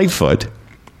Lightfoot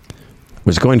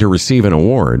was going to receive an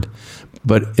award.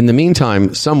 But in the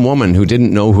meantime, some woman who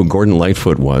didn't know who Gordon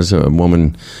Lightfoot was, a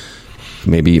woman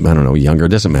maybe, younger,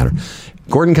 doesn't matter.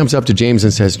 Gordon comes up to James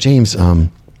and says, James,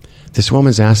 this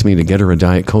woman's asked me to get her a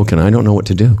Diet Coke, and I don't know what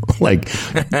to do. I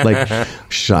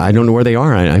don't know where they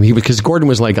are. Because Gordon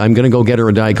was like, I'm going to go get her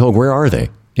a Diet Coke. Where are they?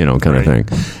 Kind of thing.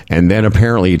 And then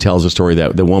apparently he tells a story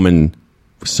that the woman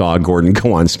saw Gordon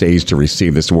go on stage to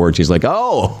receive this award. She's like,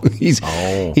 he's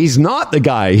not the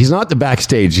guy. He's not the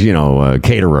backstage,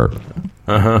 caterer.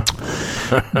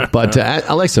 But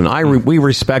listen, we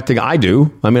respect the guy. I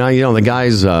do. I mean, the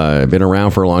guy's been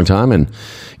around for a long time, and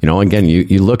again,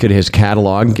 you look at his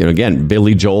catalog. Again,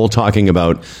 Billy Joel talking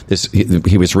about this.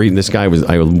 He was reading. I was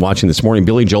watching this morning.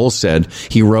 Billy Joel said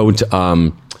he wrote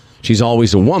 "She's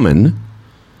Always a Woman."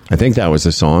 I think that was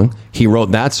the song. He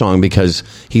wrote that song because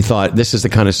he thought this is the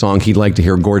kind of song he'd like to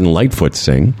hear Gordon Lightfoot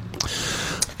sing,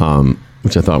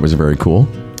 which I thought was very cool.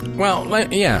 Well,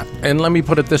 yeah, and let me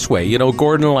put it this way.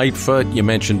 Gordon Lightfoot, you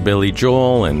mentioned Billy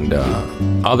Joel and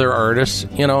other artists,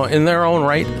 in their own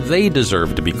right, they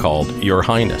deserve to be called Your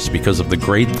Highness because of the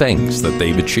great things that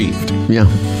they've achieved. Yeah,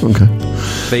 okay.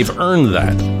 They've earned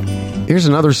that. Here's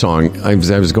another song. I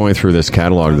was going through this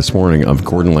catalog this morning of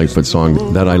Gordon Lightfoot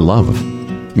song that I love.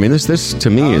 I mean, this to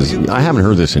me is, I haven't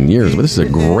heard this in years, but this is a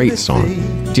great song.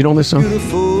 Do you know this song?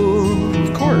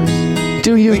 Of course.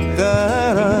 Do you?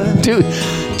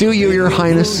 Do you, Your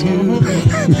Highness?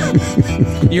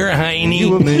 Your Hiney.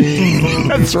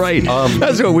 That's right.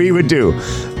 That's what we would do.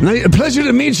 A pleasure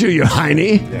to meet you, Your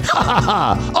Hiney.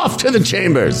 Off to the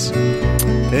chambers.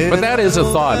 But that is a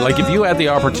thought. Like, if you had the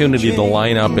opportunity to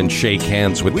line up and shake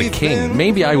hands with the king,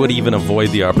 maybe I would even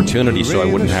avoid the opportunity so I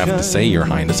wouldn't have to say Your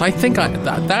Highness. I think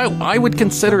I would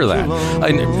consider that.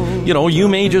 You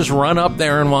may just run up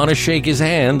there and want to shake his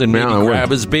hand and maybe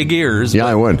grab his big ears. Yeah,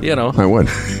 I would. I would.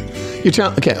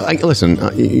 Listen,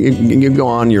 you go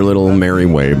on your little merry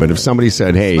way, but if somebody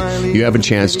said, hey, you have a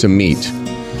chance to meet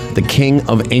the King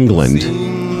of England,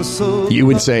 you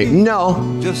would say, no,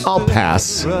 I'll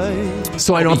pass.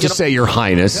 So I don't have to say Your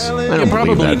Highness. You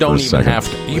probably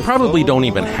don't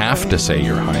even have to say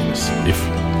Your Highness if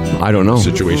I don't know. A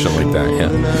situation like that,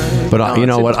 yeah. But you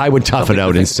know what? I would tough it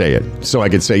out and say it. So I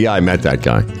could say, yeah, I met that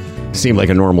guy. Seemed like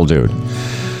a normal dude.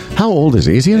 How old is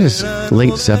he? Is he in his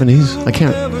late 70s?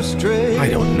 I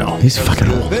don't know. He's fucking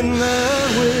old.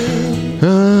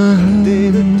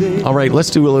 All right, let's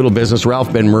do a little business. Ralph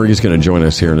Benmergui is going to join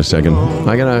us here in a second.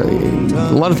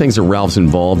 A lot of things that Ralph's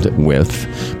involved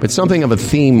with, but something of a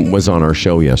theme was on our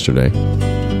show yesterday,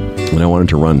 and I wanted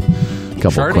to run a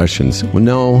couple of questions. Well,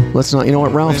 no, let's not. You know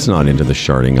what? Ralph's not into the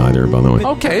sharding either, by the way.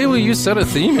 Okay, well, you said a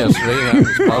theme yesterday.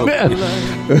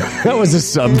 That was a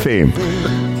sub-theme.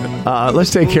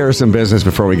 Let's take care of some business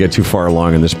before we get too far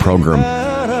along in this program.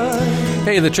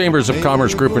 Hey, the Chambers of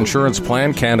Commerce Group Insurance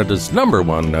Plan, Canada's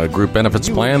 #1 group benefits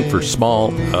plan for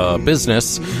small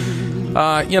business.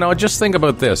 Just think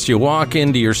about this. You walk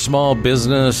into your small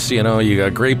business, you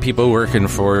got great people working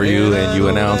for you, and you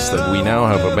announce that we now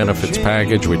have a benefits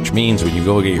package, which means when you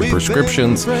go get your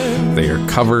prescriptions, they are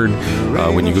covered.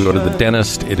 When you go to the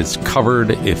dentist, it is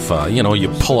covered. If, you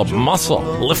pull a muscle,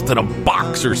 lift in a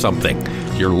box or something,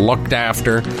 you're looked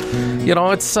after.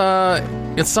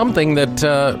 It's something that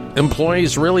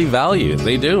employees really value.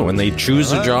 They do when they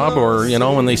choose a job or,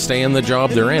 when they stay in the job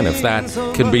they're in, if that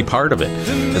can be part of it.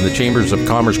 And the Chambers of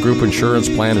Commerce Group Insurance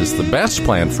Plan is the best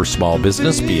plan for small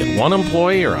business, be it one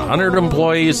employee or 100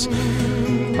 employees.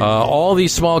 All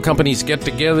these small companies get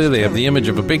together. They have the image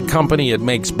of a big company. It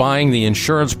makes buying the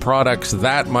insurance products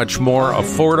that much more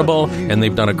affordable, and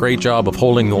they've done a great job of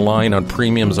holding the line on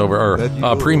premiums over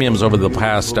the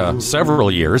past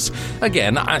several years.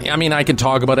 Again, I can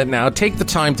talk about it now. Take the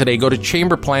time today. Go to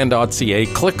chamberplan.ca.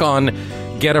 Click on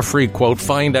Get a Free Quote.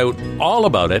 Find out all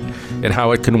about it and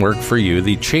how it can work for you.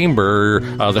 The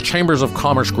Chambers of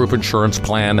Commerce Group Insurance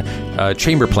Plan,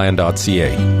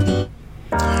 chamberplan.ca.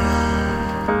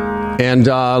 And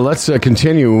let's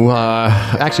continue.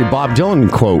 Actually, Bob Dylan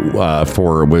quote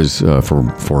was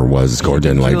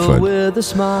Gordon Lightfoot.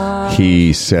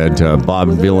 He said, Bob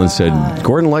Dylan said,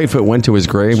 Gordon Lightfoot went to his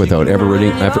grave without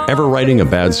ever writing a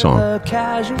bad song.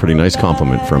 Pretty nice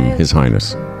compliment from His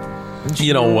Highness.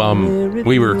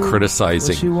 We were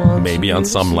criticizing, maybe on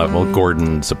some level,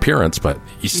 Gordon's appearance, but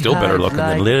he's still better looking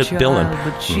than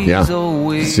Dylan. Yeah,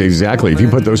 see, exactly. If you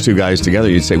put those two guys together,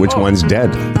 you'd say, which one's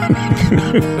dead?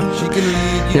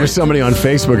 Here's somebody on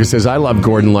Facebook who says, I love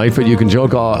Gordon Lightfoot. You can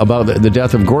joke about the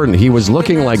death of Gordon. He was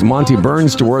looking like Monty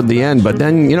Burns toward the end, but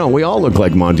then, we all look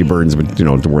like Monty Burns, but,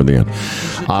 toward the end.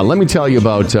 Let me tell you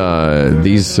about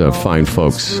these fine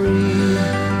folks.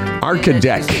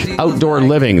 Archidec Outdoor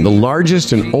Living, the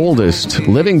largest and oldest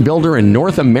living builder in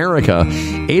North America.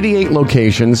 88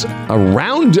 locations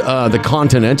around the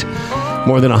continent.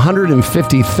 More than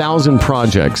 150,000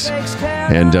 projects.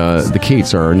 And the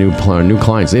Keats are our new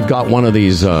clients. They've got one of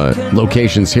these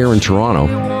locations here in Toronto.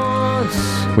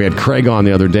 We had Craig on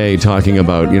the other day talking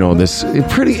about, this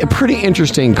pretty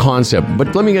interesting concept.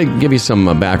 But let me give you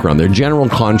some background. They're general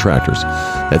contractors.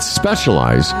 that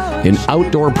specialize in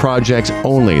outdoor projects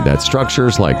only. That's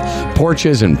structures like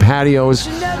porches and patios,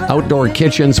 outdoor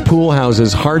kitchens, pool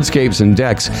houses, hardscapes, and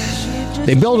decks.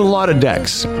 They build a lot of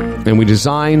decks, and we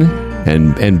design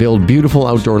and build beautiful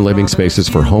outdoor living spaces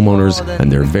for homeowners,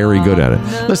 and they're very good at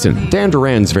it. Listen, Dan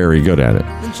Duran's very good at it.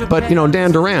 But,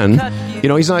 Dan Duran,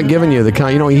 he's not giving you the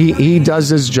kind, he does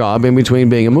his job in between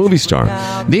being a movie star.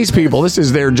 These people, this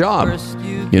is their job.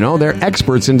 They're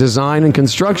experts in design and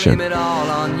construction.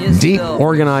 Deep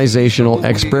organizational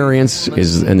experience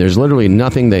and there's literally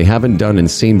nothing they haven't done and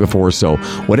seen before. So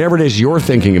whatever it is you're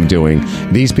thinking of doing,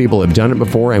 these people have done it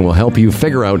before and will help you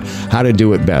figure out how to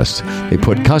do it best. They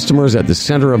put customers at the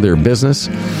center of their business.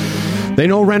 They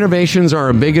know renovations are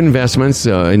a big investment.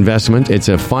 It's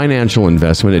a financial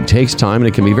investment. It takes time, and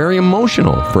it can be very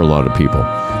emotional for a lot of people.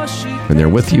 And they're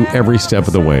with you every step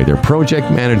of the way. Their project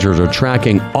managers are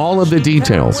tracking all of the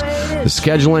details, the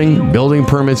scheduling, building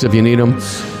permits if you need them,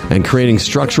 and creating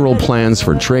structural plans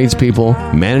for tradespeople,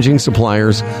 managing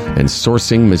suppliers, and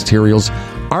sourcing materials.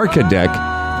 Architect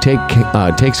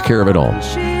takes care of it all.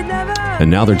 And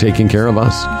now they're taking care of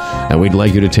us, and we'd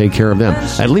like you to take care of them.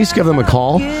 At least give them a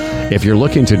call. If you're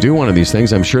looking to do one of these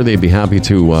things, I'm sure they'd be happy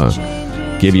to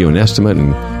give you an estimate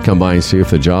and come by and see if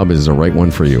the job is the right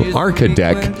one for you.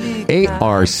 Archadec,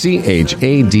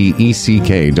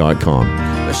 ARCHADECK.com.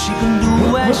 She can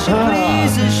do as she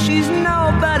pleases, she's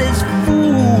nobody's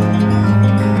fool.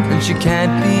 And she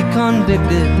can't be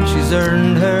convicted, she's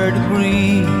earned her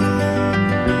degree.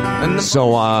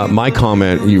 So my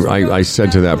comment, I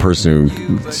said to that person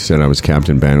who said I was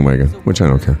Captain Bandwagon, which I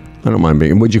don't care. I don't mind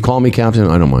being. Would you call me Captain?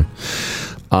 I don't mind.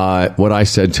 What I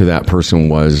said to that person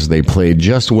was they played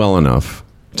just well enough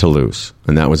to lose,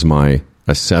 and that was my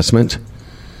assessment.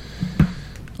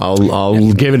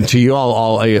 I'll give it to you.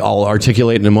 I'll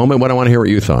articulate in a moment. But I want to hear what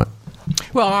you thought.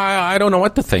 Well, I don't know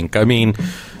what to think. I mean,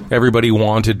 everybody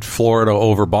wanted Florida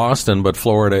over Boston, but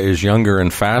Florida is younger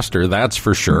and faster, that's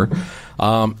for sure.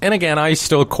 And again, I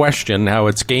still question how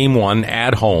it's game one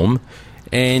at home,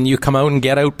 and you come out and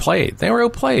get outplayed. They were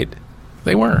outplayed.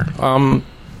 They were.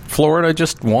 Florida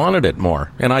just wanted it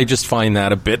more, and I just find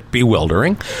that a bit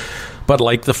bewildering. But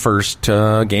like the first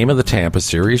game of the Tampa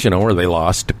series, where they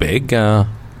lost big,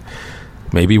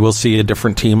 maybe we'll see a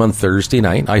different team on Thursday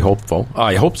night. I hope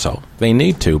so. They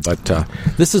need to, but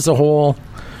this is a whole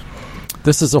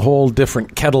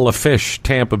different kettle of fish,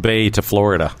 Tampa Bay to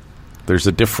Florida. There's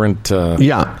a different,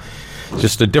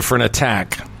 just a different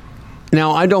attack.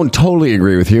 Now, I don't totally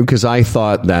agree with you because I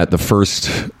thought that the first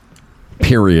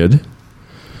period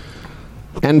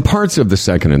and parts of the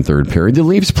second and third period, the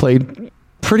Leafs played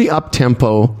pretty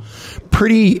up-tempo,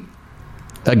 pretty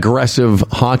aggressive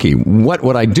hockey.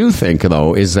 What I do think,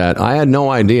 though, is that I had no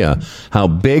idea how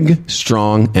big,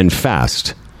 strong, and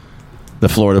fast the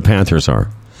Florida Panthers are.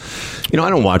 I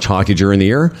don't watch hockey during the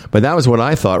year, but that was what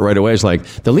I thought right away. It's like,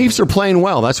 the Leafs are playing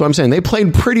well. That's what I'm saying. They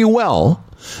played pretty well.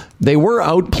 They were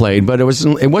outplayed, but it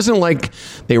wasn't like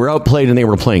they were outplayed and they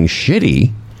were playing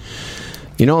shitty.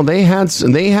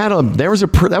 That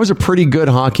was a pretty good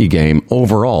hockey game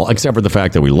overall, except for the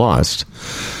fact that we lost.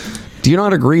 Do you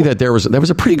not agree that there was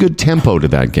a pretty good tempo to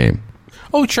that game?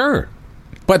 Oh, sure.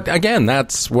 But again,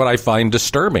 that's what I find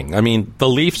disturbing. I mean, the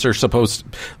Leafs are sort of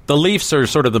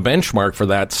the benchmark for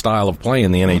that style of play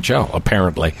in the NHL,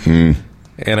 apparently.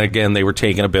 And again, they were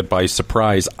taken a bit by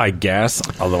surprise, I guess.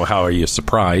 Although, how are you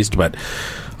surprised? But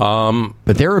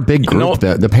they're a big group.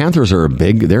 The Panthers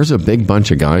there's a big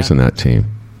bunch of guys in that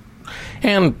team.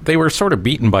 And they were sort of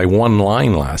beaten by one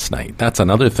line last night. That's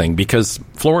another thing, because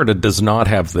Florida does not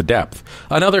have the depth.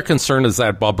 Another concern is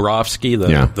that Bobrovsky,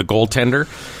 the goaltender,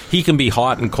 he can be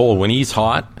hot and cold. When he's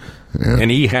hot, and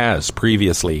he has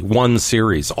previously one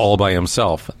series all by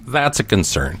himself, that's a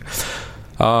concern.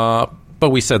 But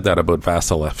we said that about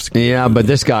Vasilevsky. Yeah, but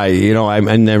this guy,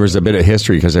 and there was a bit of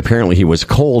history because apparently he was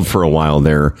cold for a while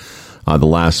there the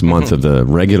last month of the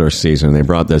regular season. They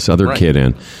brought this other kid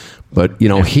in. But,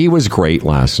 he was great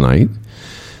last night.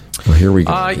 Well, here we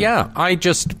go. I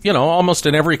just, almost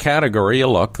in every category you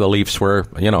look, the Leafs were,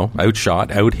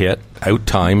 outshot, out-hit,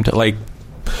 out-timed. Like,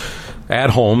 at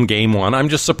home, game one, I'm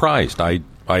just surprised. I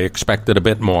expected a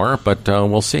bit more, but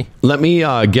we'll see. Let me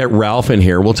get Ralph in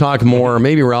here. We'll talk more.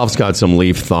 Maybe Ralph's got some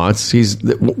Leaf thoughts.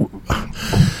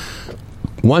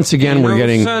 Once again, we're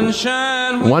getting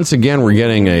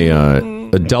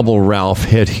a double Ralph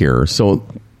hit here. So,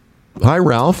 hi,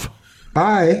 Ralph.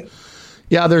 Hi.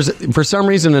 Yeah, there's for some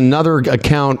reason another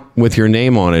account with your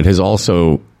name on it has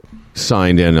also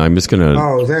signed in. I'm just going to...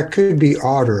 Oh, that could be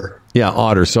Otter. Yeah,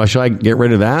 Otter. So should I get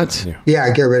rid of that?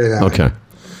 Yeah, get rid of that. Okay.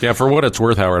 Yeah, for what it's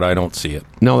worth, Howard, I don't see it.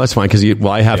 No, that's fine, because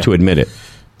I have to admit it.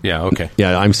 Yeah, okay.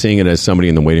 Yeah, I'm seeing it as somebody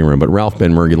in the waiting room. But Ralph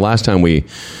Benmergui, last time we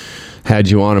had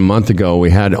you on a month ago, we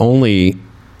had only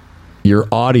your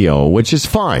audio, which is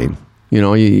fine. You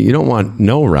know, you don't want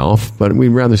no Ralph, but we'd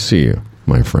rather see you,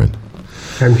 my friend.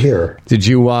 I'm here. Did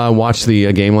you watch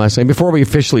the game last night? Before we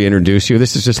officially introduce you,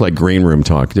 this is just like green room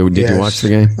talk. Did you watch the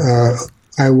game?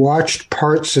 I watched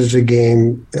parts of the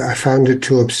game. I found it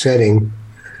too upsetting.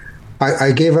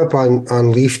 I gave up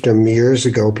on Leafdom years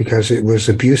ago because it was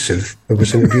abusive. It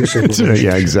was an abusive relationship.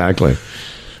 Yeah, exactly.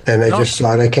 And I just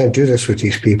thought, I can't do this with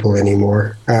these people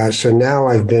anymore. So now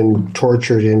I've been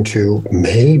tortured into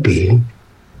maybe.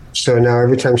 So now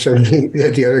every time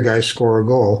the other guys score a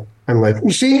goal, I'm like,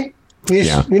 you see?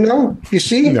 You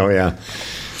see? No, yeah.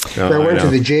 I went to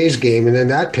the Jays game, and then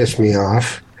that pissed me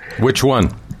off. Which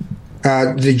one?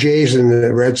 The Jays and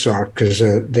the Red Sox, because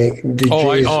the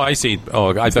Jays. I see. Oh,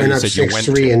 I thought went you up said you went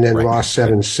 6-3 to, and then right. lost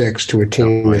 7-6 to a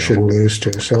team they shouldn't lose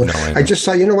to. So I just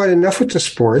thought, you know what? Enough with the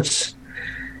sports,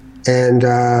 and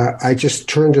I just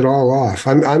turned it all off.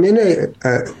 I'm in a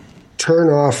turn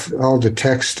off all the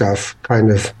tech stuff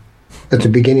kind of at the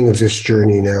beginning of this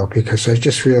journey now, because I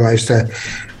just realized that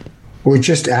we're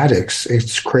just addicts.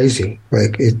 It's crazy.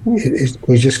 Like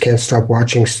we just can't stop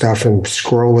watching stuff and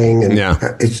scrolling, and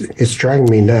it's driving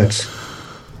me nuts.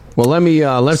 Well,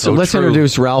 let's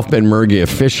introduce Ralph Benmergui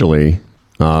officially,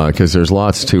 because there's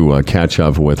lots to catch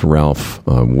up with Ralph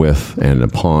with and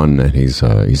upon, and he's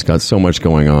got so much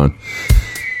going on.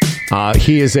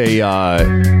 He is a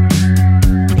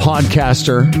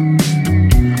podcaster,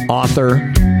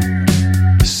 author,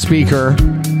 speaker,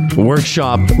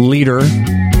 workshop leader,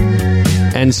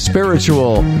 and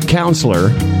spiritual counselor.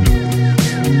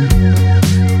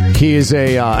 He is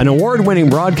an award-winning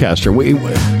broadcaster. We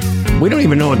don't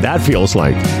even know what that feels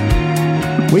like.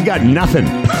 We got nothing.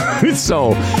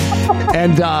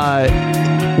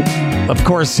 Of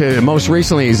course, most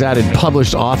recently he's added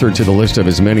published author to the list of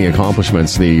his many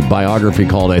accomplishments, the biography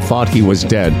called I Thought He Was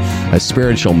Dead, a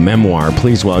spiritual memoir.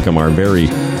 Please welcome our very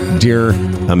dear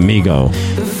amigo,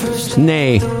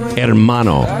 nay,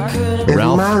 hermano,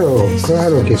 Ralph. Hermano,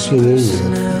 claro que sí,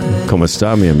 niño. ¿Cómo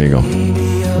está, mi amigo?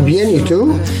 Bien, ¿y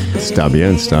tú? Está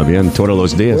bien. Todos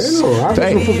los días. Bueno,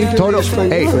 habla un poquito de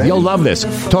español, you'll love this.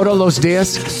 Todos los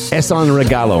días es un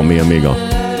regalo, mi amigo.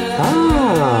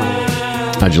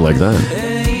 How'd you like that?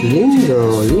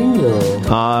 Lindo.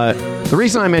 The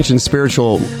reason I mentioned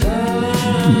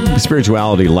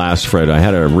spirituality last, Fred, I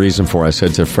had a reason for it. I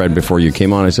said to Fred before you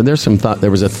came on, I said,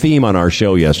 there was a theme on our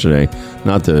show yesterday,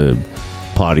 not the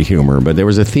potty humor, but there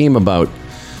was a theme about,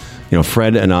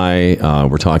 Fred and I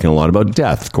were talking a lot about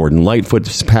death. Gordon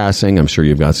Lightfoot's passing. I'm sure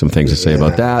you've got some things to say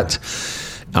about that.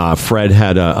 Fred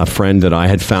had a friend that I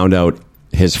had found out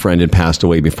his friend had passed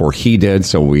away before he did,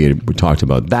 so we talked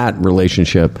about that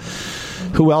relationship.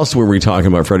 Who else were we talking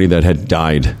about, Freddie, that had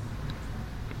died?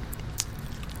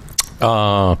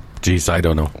 Geez, I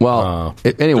don't know. Well,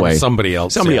 anyway, somebody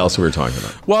else we were talking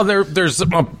about. Well, there's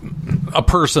a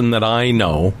person that I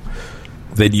know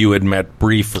that you had met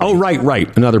briefly. Oh,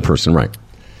 right, another person, right,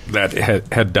 that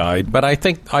had died. But I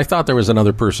thought there was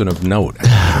another person of note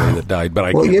actually, that died.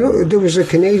 But there was a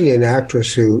Canadian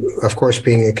actress who, of course,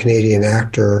 being a Canadian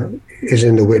actor, is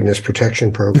in the witness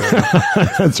protection program.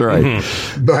 That's right.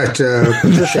 Mm-hmm. But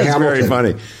Patricia Hamilton, very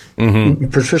funny.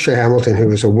 Mm-hmm. Patricia Hamilton, who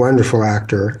was a wonderful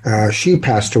actor, she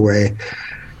passed away,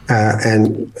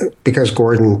 and because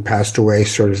Gordon passed away,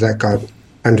 sort of that got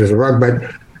under the rug.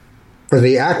 But for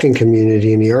the acting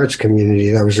community and the arts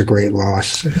community, that was a great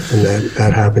loss, and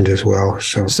that happened as well.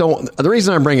 So the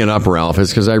reason I bring it up, Ralph, is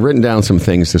because I've written down some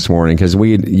things this morning, because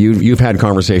you've had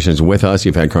conversations with us,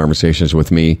 you've had conversations with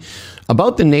me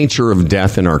about the nature of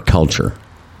death in our culture.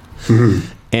 Mm-hmm.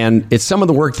 And it's some of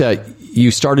the work that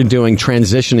you started doing,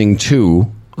 transitioning to,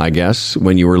 I guess,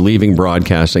 when you were leaving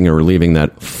broadcasting or leaving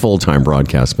that full-time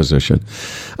broadcast position.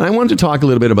 And I wanted to talk a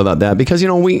little bit about that because,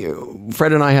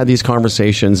 Fred and I had these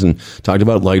conversations and talked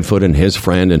about Lightfoot and his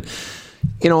friend. And,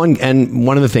 and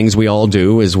one of the things we all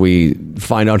do is we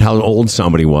find out how old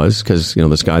somebody was because,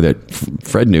 this guy that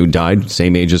Fred knew died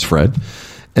same age as Fred.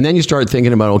 And then you start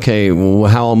thinking about, okay, well,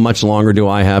 how much longer do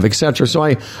I have, et cetera. So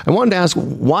I wanted to ask,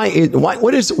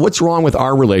 what's wrong with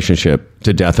our relationship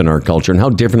to death in our culture and how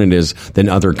different it is than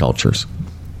other cultures?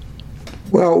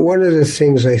 Well, one of the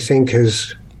things I think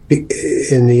is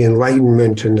in the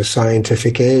Enlightenment and the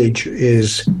scientific age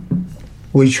is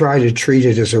we try to treat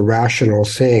it as a rational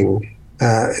thing,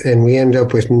 and we end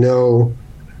up with no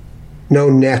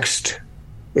next.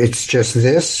 It's just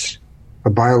this, a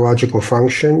biological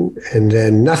function, and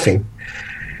then nothing.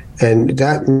 And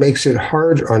that makes it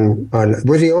hard on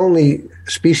we're the only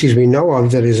species we know of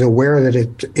that is aware that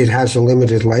it has a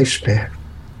limited lifespan.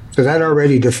 So that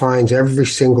already defines every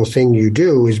single thing you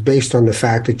do is based on the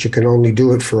fact that you can only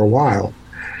do it for a while,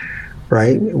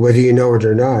 right? Whether you know it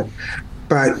or not.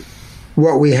 But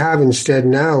what we have instead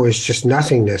now is just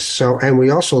nothingness. So, and we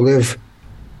also live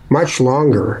much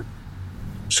longer.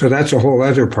 So that's a whole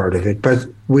other part of it. But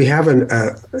we have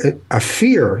a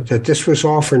fear that this was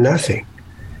all for nothing.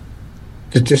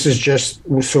 That this is just,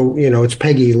 so, it's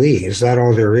Peggy Lee. Is that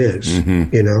all there is?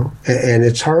 Mm-hmm. And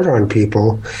it's hard on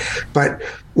people. But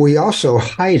we also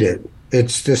hide it.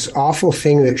 It's this awful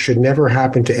thing that should never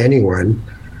happen to anyone.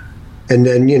 And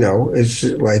then, it's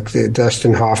like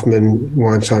Dustin Hoffman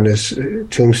once on his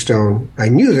tombstone, I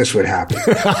knew this would happen.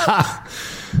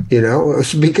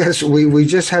 It's because we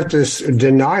just have this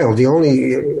denial. The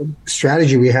only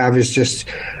strategy we have is just,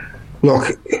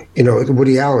 look,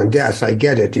 Woody Allen death, I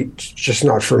get it. It's just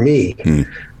not for me,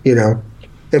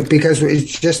 because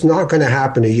it's just not going to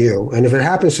happen to you. And if it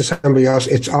happens to somebody else,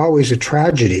 it's always a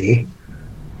tragedy.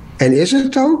 And is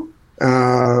it, though?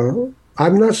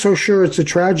 I'm not so sure it's a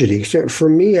tragedy. For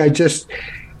me, I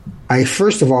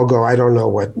first of all go, I don't know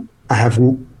what I have.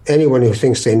 Anyone who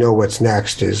thinks they know what's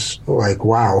next is like,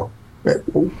 wow,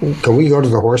 can we go to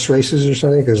the horse races or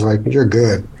something? Because, you're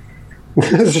good.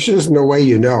 There's just no way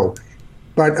you know.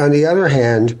 But on the other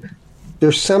hand,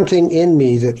 there's something in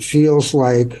me that feels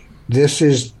like this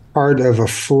is part of a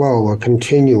flow, a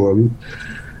continuum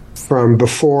from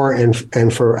before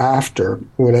and for after.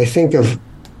 When I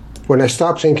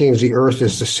stop thinking the earth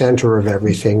is the center of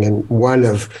everything and one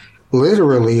of,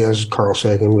 literally, as Carl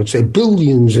Sagan would say,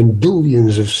 billions and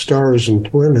billions of stars and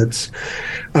planets,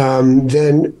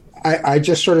 then I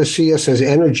just sort of see us as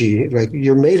energy. Like,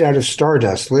 you're made out of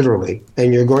stardust, literally,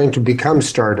 and you're going to become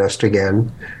stardust again.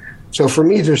 So for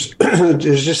me, there's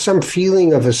just some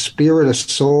feeling of a spirit, a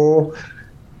soul,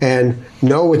 and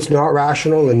no, it's not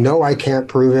rational, and no, I can't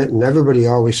prove it. And everybody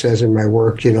always says in my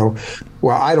work,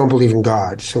 well, I don't believe in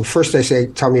God. So first I say,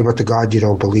 tell me about the God you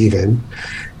don't believe in.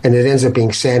 And it ends up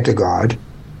being Santa God.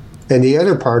 And the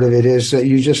other part of it is that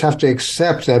you just have to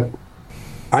accept that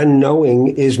unknowing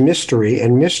is mystery,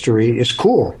 and mystery is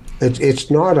cool. It's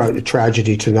not a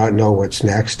tragedy to not know what's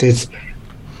next. It's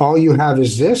all you have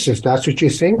is this. If that's what you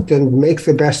think, then make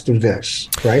the best of this,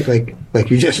 right? Like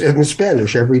you just said in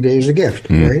Spanish, every day is a gift,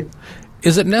 right?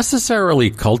 Is it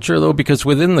necessarily culture, though? Because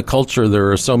within the culture,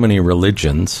 there are so many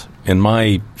religions. And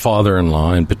my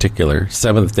father-in-law, in particular,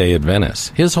 Seventh-day Adventist,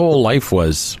 his whole life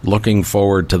was looking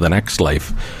forward to the next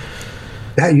life.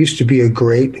 That used to be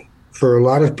for a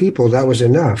lot of people, that was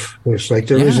enough. It's like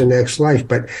there is a next life.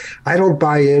 But I don't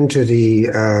buy into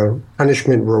the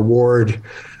punishment-reward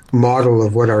model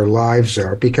of what our lives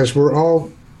are, because we're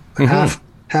all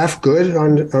half good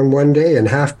on one day and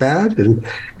half bad. And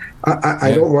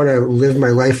I don't want to live my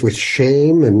life with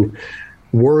shame and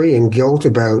worry and guilt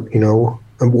about,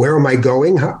 where am I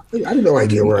going? I have no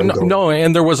idea where I'm going. No,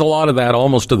 and there was a lot of that,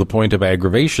 almost to the point of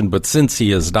aggravation. But since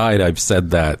he has died, I've said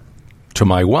that to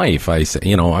my wife. I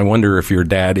say, I wonder if your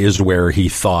dad is where he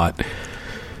thought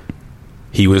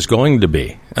he was going to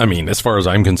be. I mean, as far as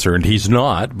I'm concerned, he's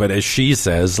not. But as she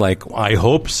says, I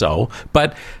hope so.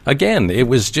 But again, it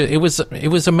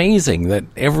was amazing that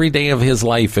every day of his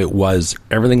life it was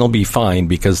everything will be fine,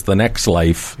 because the next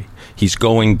life he's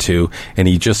going to, and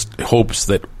he just hopes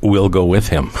that we'll go with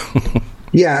him.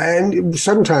 Yeah, and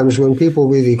sometimes when people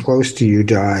really close to you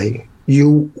die,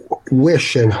 you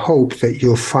wish and hope that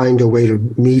you'll find a way to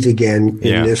meet again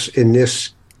in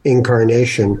this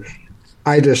incarnation.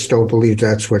 I just don't believe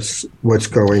that's what's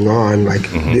going on.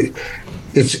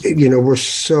 It's we're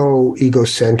so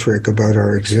egocentric about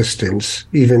our existence.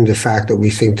 Even the fact that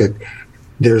we think that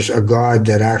there's a God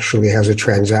that actually has a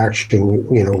transaction,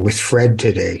 with Fred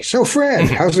today. So Fred,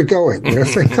 how's it going?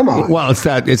 It's like, come on. Well, it's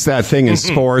that thing in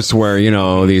sports where,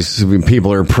 these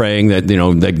people are praying that,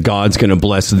 that God's going to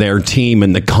bless their team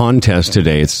in the contest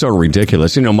today. It's so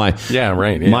ridiculous.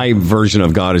 My version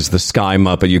of God is the sky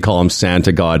muppet. You call him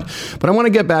Santa God. But I want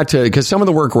to get back to, because some of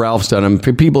the work Ralph's done, and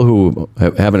for people who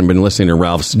haven't been listening to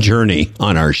Ralph's journey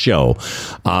on our show,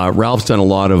 Ralph's done a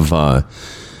lot of,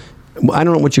 I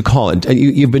don't know what you call it.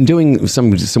 You've been doing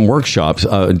some workshops,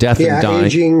 death and dying,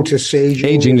 aging to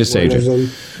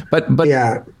saging, But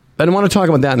I want to talk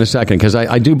about that in a second, because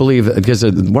I do believe, because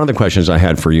one of the questions I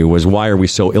had for you was, why are we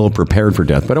so ill prepared for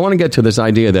death? But I want to get to this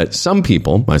idea that some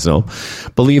people,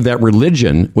 myself, believe that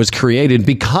religion was created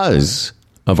because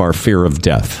of our fear of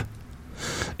death.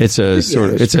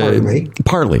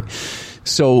 Partly.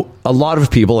 So a lot of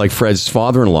people, like Fred's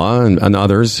father-in-law and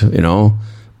others,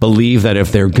 believe that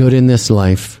if they're good in this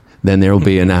life, then there will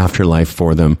be an afterlife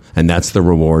for them, and that's the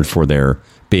reward for their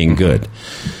being good.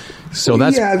 So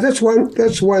that's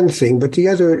one thing. But the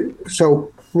other,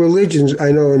 so religions,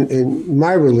 I know in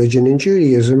my religion, in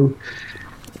Judaism,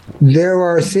 there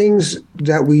are things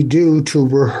that we do to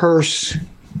rehearse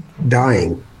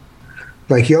dying.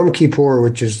 Like Yom Kippur,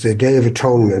 which is the Day of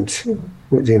Atonement,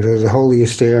 the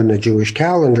holiest day on the Jewish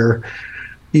calendar,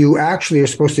 you actually are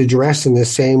supposed to dress in the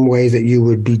same way that you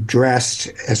would be dressed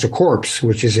as a corpse,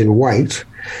 which is in white.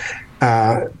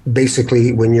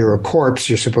 Basically, when you're a corpse,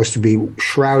 you're supposed to be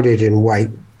shrouded in white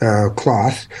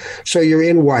cloth. So you're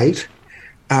in white,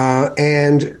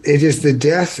 and it is the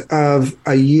death of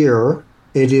a year.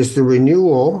 It is the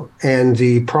renewal and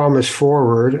the promise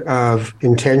forward of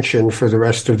intention for the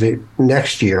rest of the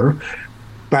next year.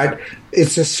 But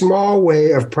it's a small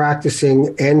way of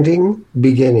practicing ending,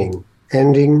 beginning,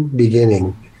 ending,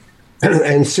 beginning.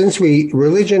 And since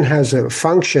religion has a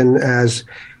function as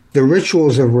the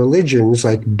rituals of religions,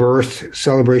 like birth,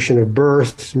 celebration of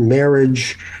birth,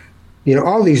 marriage,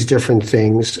 all these different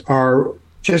things are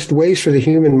just ways for the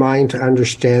human mind to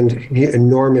understand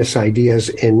enormous ideas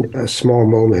in a small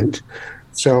moment.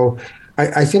 So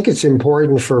I think it's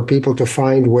important for people to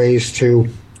find ways to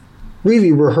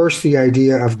really rehearse the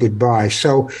idea of goodbye.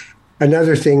 So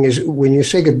another thing is when you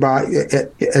say goodbye,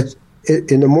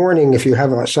 in the morning, if you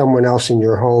have someone else in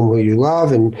your home who you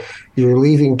love and you're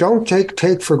leaving, don't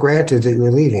take for granted that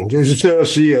you're leaving.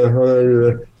 Just see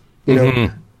you.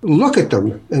 Look at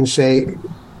them and say,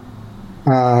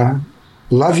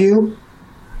 love you.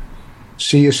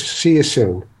 See you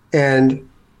soon. And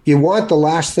you want the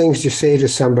last things you say to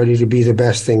somebody to be the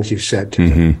best things you've said to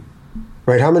them.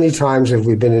 Right? How many times have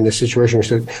we been in a situation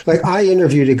where, like, I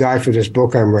interviewed a guy for this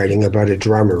book I'm writing about a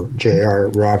drummer, J.R.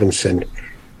 Robinson,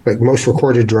 like most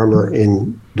recorded drummer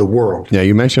in the world. Yeah,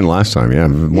 you mentioned last time.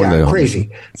 Yeah, crazy.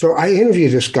 So I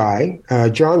interviewed this guy,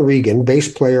 John Regan,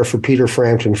 bass player for Peter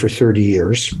Frampton for 30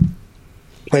 years,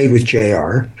 played with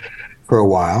J.R. for a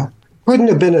while. Couldn't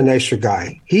have been a nicer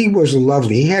guy. He was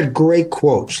lovely. He had great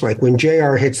quotes. Like when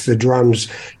J.R. hits the drums,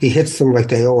 he hits them like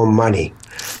they owe him money.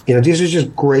 These are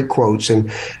just great quotes.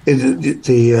 And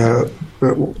the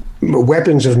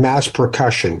weapons of mass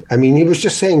percussion. I mean, he was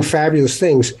just saying fabulous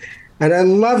things. And I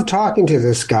loved talking to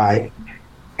this guy.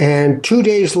 And 2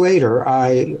 days later,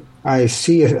 I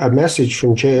see a message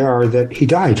from J.R. that he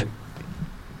died.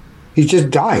 He just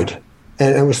died.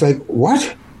 And I was like,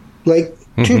 what? Like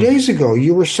 2 days ago,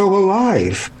 you were so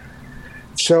alive.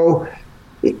 So,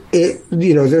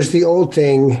 there's the old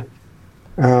thing,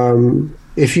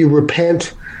 if you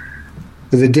repent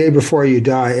the day before you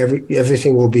die,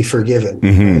 everything will be forgiven.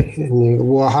 Right? And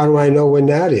well, how do I know when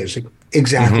that is?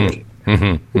 Exactly.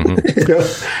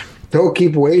 Don't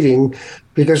keep waiting,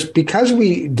 because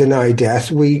we deny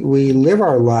death, we live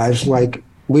our lives like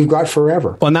we've got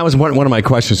forever. Well, and that was one of my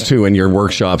questions, too, in your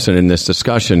workshops and in this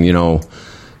discussion,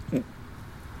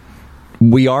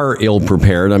 we are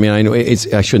ill-prepared. I mean, I know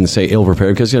I shouldn't say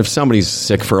ill-prepared, because if somebody's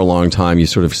sick for a long time, you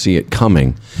sort of see it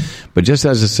coming. But just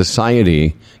as a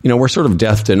society, we're sort of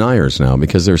death deniers now,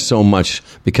 because there's so much,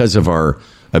 because of our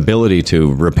ability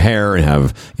to repair and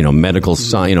have, medical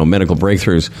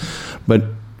breakthroughs. But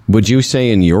would you say,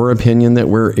 in your opinion, that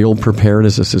we're ill-prepared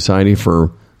as a society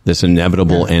for this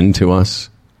inevitable end to us?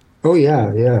 Oh, yeah.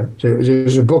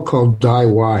 There's a book called Die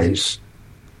Wise,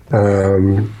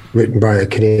 written by a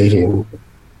Canadian.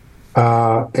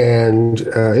 And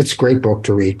it's a great book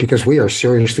to read, because we are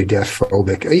seriously death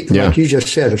phobic. Like you just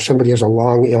said, if somebody has a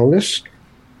long illness,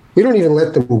 we don't even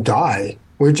let them die.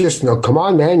 We're just, come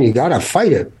on, man, you got to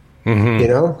fight it.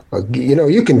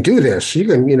 You can do this. You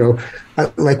can,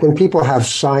 like when people have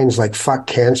signs like fuck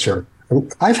cancer.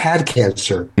 I've had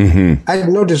cancer. I had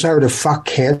no desire to fuck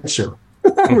cancer.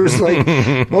 I was like,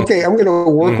 okay, I'm going to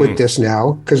work with this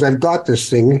now, because I've got this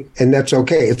thing, and that's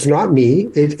okay. It's not me.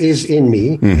 It is in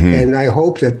me. And I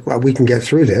hope that we can get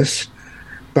through this.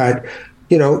 But,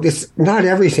 it's not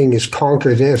everything is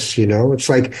conquer this, It's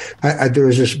like there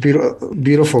was this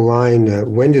beautiful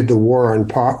line, when did the war on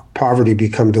poverty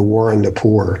become the war on the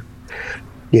poor?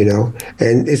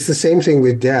 And it's the same thing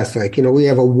with death. Like, we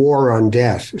have a war on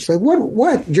death. It's like,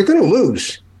 what? You're going to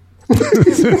lose.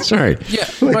 That's right. Yeah,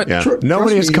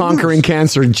 nobody is conquering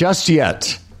cancer just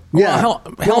yet. Yeah. Well,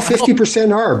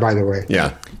 50% are, by the way.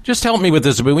 Yeah. Just help me with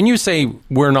this. But when you say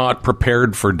we're not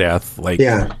prepared for death,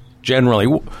 generally,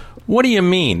 what do you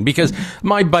mean? Because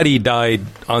my buddy died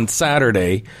on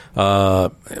Saturday,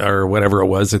 or whatever it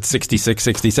was, at 66,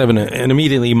 67, and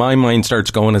immediately my mind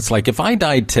starts going, it's like, if I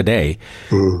died today,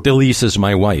 Delise is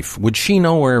my wife. Would she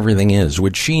know where everything is?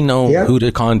 Would she know who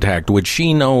to contact? Would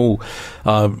she know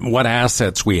what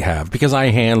assets we have? Because I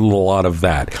handle a lot of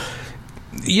that.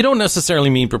 You don't necessarily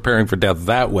mean preparing for death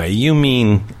that way. You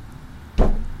mean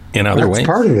in other ways. That's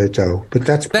part of it, though. But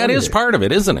that is part of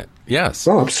it, isn't it? Yes.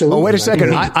 Oh, absolutely. Oh, wait a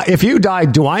second. If you die,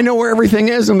 do I know where everything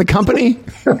is in the company?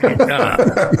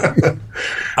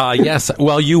 Yes.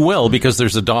 Well, you will, because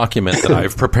there's a document that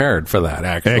I've prepared for that,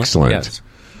 actually. Excellent. Yes.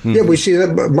 Yeah, we see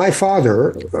that my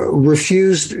father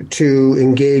refused to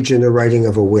engage in the writing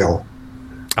of a will.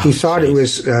 He thought it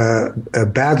was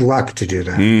bad luck to do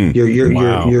that.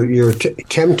 You're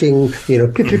tempting, I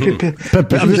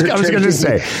was going to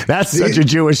say, that's such a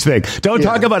Jewish thing. Don't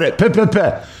talk about it.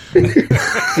 The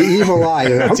evil eye.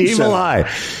 That's evil eye.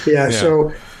 Yeah.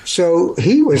 So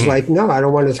he was like, no, I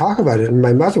don't want to talk about it. And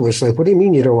my mother was like, what do you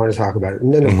mean you don't want to talk about it?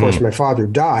 And then, of course, my father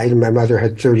died, and my mother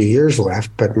had 30 years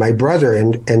left. But my brother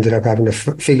ended up having to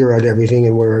figure out everything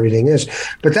and where everything is.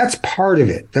 But that's part of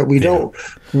it, that we don't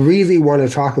really want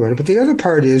to talk about it. But the other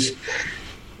part is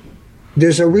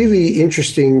there's a really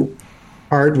interesting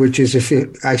part, which is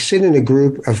I sit in a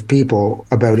group of people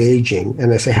about aging,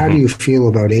 and I say, how do you feel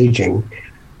about aging?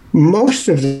 Most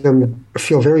of them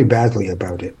feel very badly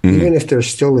about it, even if they're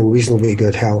still in reasonably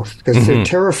good health, because they're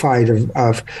terrified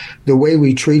of the way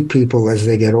we treat people as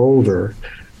they get older,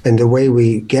 and the way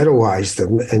we ghettoize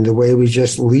them, and the way we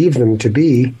just leave them to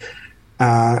be,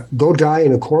 go die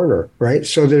in a corner, right?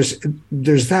 So there's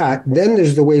that. Then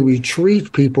there's the way we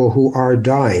treat people who are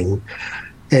dying.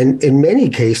 And in many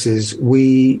cases,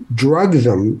 we drug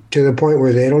them to the point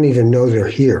where they don't even know they're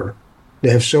here. They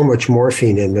have so much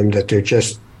morphine in them that they're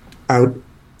just out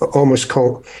almost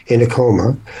in a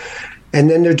coma, and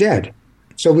then they're dead.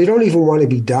 So we don't even want to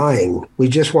be dying. We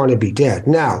just want to be dead.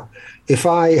 Now, if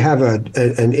I have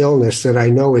an illness that I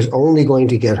know is only going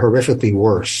to get horrifically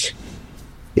worse,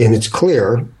 and it's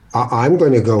clear, I'm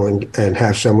going to go and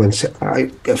have someone say,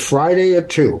 Friday at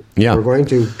 2, we're going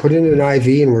to put in an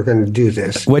IV and we're going to do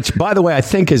this. Which, by the way, I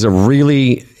think is a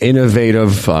really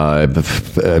innovative,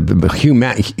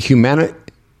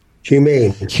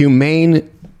 humane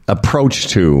approach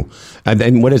to,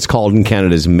 and what it's called in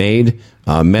Canada is MAID,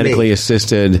 medically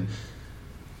assisted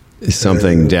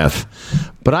something death.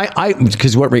 But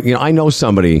because I know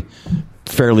somebody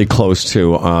fairly close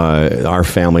to our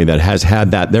family that has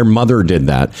had that. Their mother did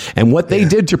that, and what they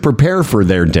did to prepare for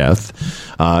their death,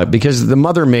 because the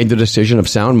mother made the decision of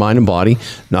sound mind and body,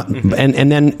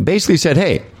 and then basically said,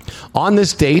 "Hey, on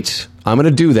this date, I'm going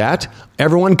to do that.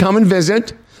 Everyone come and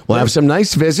visit. We'll have some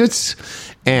nice visits."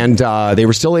 And they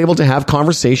were still able to have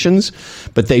conversations,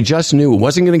 but they just knew it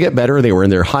wasn't going to get better. They were in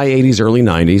their high 80s, early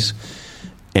 90s.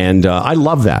 And I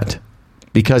love that,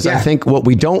 because I think what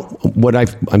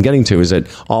I'm getting to is that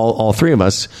all three of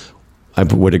us, I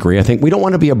would agree, I think we don't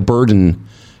want to be a burden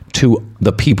to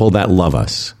the people that love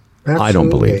us. Absolutely. I don't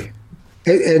believe.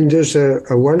 And there's a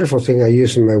wonderful thing I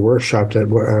use in my workshop that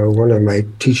one of my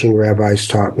teaching rabbis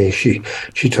taught me. She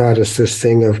taught us this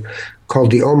thing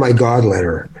called the Oh My God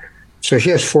letter. So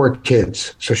she has 4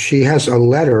 kids. So she has a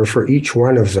letter for each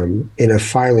one of them in a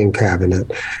filing cabinet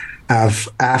of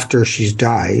after she's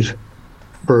died,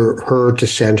 for her to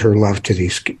send her love to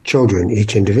these children,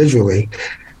 each individually.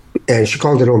 And she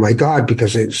called it Oh My God,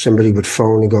 because somebody would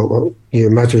phone and go, "Oh,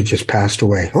 your mother just passed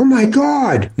away." Oh my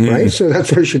God, right? So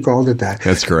that's why she called it that.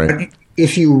 That's great. But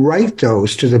if you write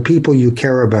those to the people you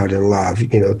care about and love,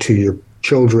 to your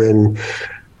children,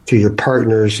 to your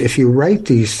partners, if you write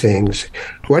these things,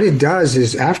 what it does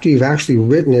is, after you've actually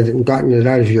written it and gotten it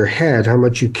out of your head, how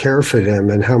much you care for them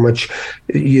and how much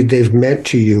they've meant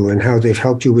to you and how they've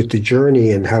helped you with the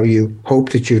journey and how you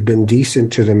hope that you've been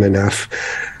decent to them enough.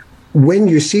 When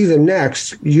you see them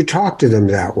next, you talk to them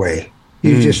that way.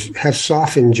 You just have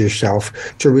softened yourself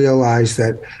to realize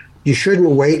that you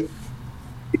shouldn't wait.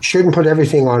 You shouldn't put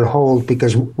everything on hold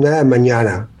because,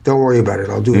 mañana, don't worry about it.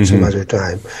 I'll do it some other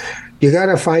time. You got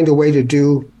to find a way to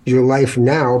do your life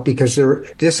now, because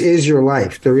this is your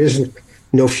life. There is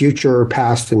no future or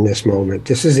past in this moment.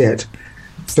 This is it.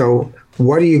 So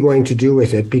what are you going to do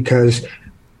with it? Because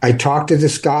I talked to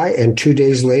this guy, and 2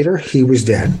 days later, he was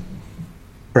dead.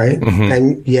 Right?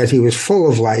 And yet he was full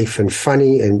of life and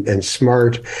funny and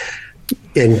smart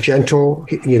and gentle,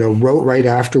 wrote right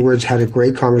afterwards, had a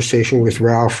great conversation with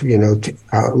Ralph,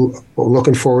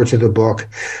 looking forward to the book,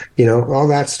 all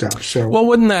that stuff. So, well,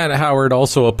 wouldn't that, Howard,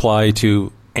 also apply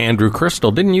to Andrew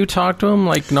Crystal? Didn't you talk to him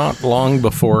not long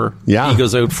before he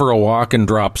goes out for a walk and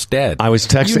drops dead? I was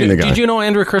texting the guy. Did you know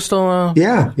Andrew Crystal?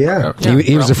 Yeah.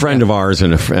 He was a friend of ours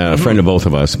and a friend of both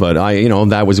of us. But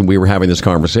we were having this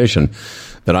conversation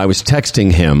that I was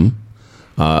texting him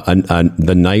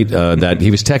the night that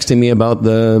he was texting me about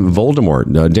the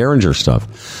Voldemort, Derringer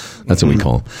stuff. That's what we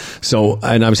call them. So,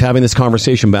 and I was having this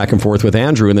conversation back and forth with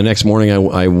Andrew, and the next morning,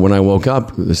 I when I woke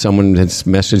up, someone had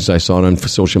messaged, I saw it on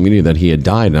social media that he had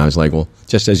died, and I was like, well,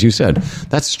 just as you said,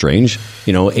 that's strange.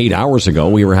 8 hours ago,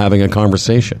 we were having a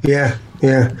conversation. Yeah.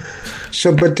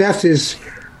 So, but death is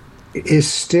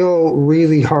still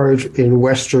really hard in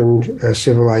Western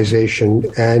civilization,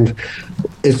 and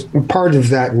it's part of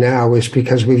that now is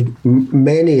because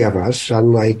many of us,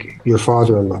 unlike your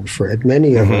father-in-law, Fred,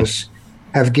 many of us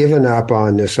have given up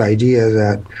on this idea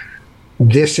that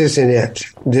this isn't it.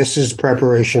 This is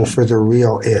preparation for the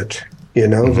real it,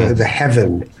 the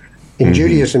heaven. In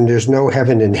Judaism, there's no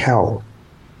heaven and hell.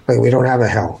 We don't have a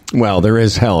hell. Well, there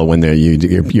is hell when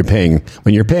you're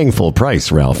paying full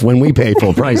price, Ralph. When we pay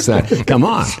full price, come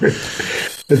on.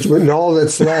 It's when all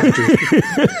that's left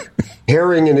is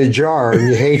herring in a jar, and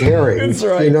you hate herring. That's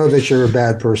right. You know that you're a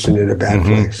bad person in a bad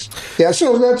place. Yeah,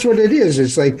 so that's what it is.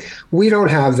 It's like we don't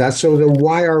have that. So then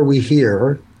why are we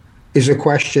here is a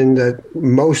question that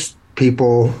most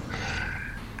people,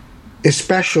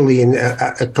 especially in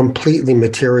a completely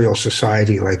material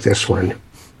society like this one,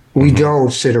 we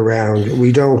don't sit around.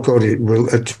 We don't go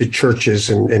to churches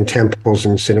and temples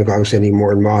and synagogues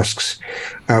anymore and mosques.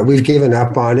 We've given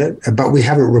up on it, but we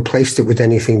haven't replaced it with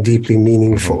anything deeply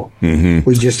meaningful.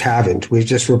 We just haven't. We've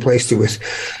just replaced it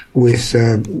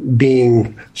with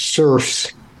being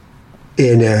serfs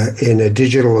in a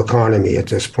digital economy at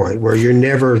this point, where you're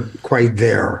never quite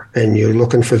there and you're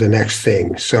looking for the next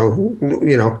thing. So,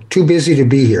 too busy to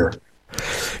be here.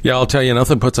 Yeah, I'll tell you,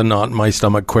 nothing puts a knot in my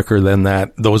stomach quicker than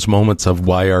that. Those moments of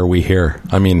why are we here?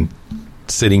 I mean,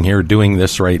 sitting here doing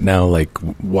this right now, like,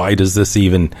 why does this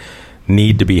even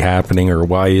need to be happening, or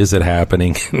why is it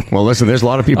happening? Well, listen, there's a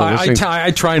lot of people listening.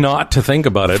 I try not to think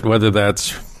about it, whether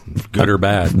that's good or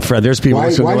bad. Fred, there's people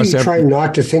listening to us. Why do you try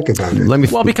not to think about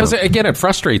it? Because again, it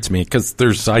frustrates me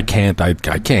because I can't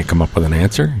come up with an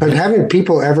answer. But haven't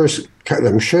people ever?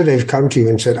 I'm sure they've come to you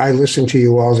and said, "I listen to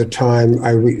you all the time.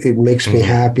 It makes me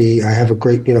happy. I have a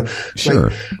great, Sure.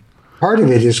 Like, part of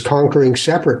it is conquering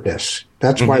separateness.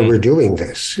 That's why we're doing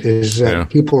this. Is that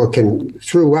people can,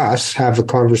 through us, have a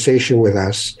conversation with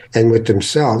us and with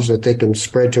themselves that they can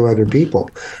spread to other people.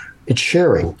 It's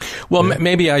sharing. Well,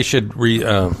 maybe I should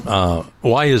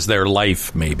why is there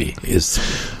life? Maybe is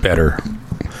a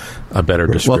better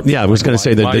description. Well, yeah, I was going to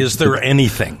say that. Why is there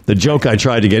anything? The joke I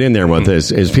tried to get in there with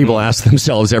this is people ask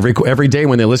themselves every day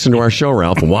when they listen to our show,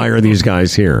 Ralph, why are these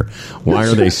guys here? Why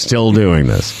are they still doing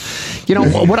this?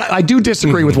 What I do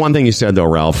disagree with one thing you said, though,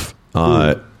 Ralph.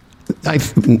 I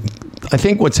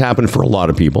think what's happened for a lot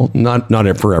of people, not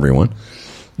for everyone,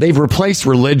 they've replaced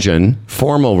religion,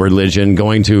 formal religion,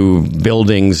 going to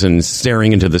buildings and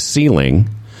staring into the ceiling.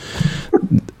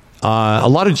 A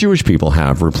lot of Jewish people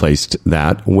have replaced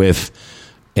that with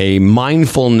a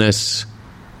mindfulness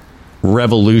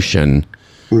revolution,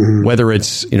 whether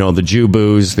it's, the Jew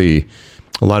booze, a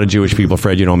lot of Jewish people,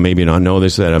 Fred, maybe not know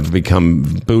this, that have become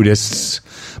Buddhists.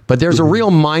 But there's a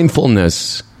real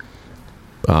mindfulness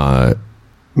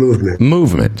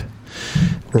movement.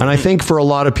 And I think for a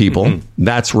lot of people,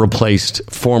 that's replaced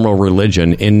formal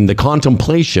religion in the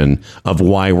contemplation of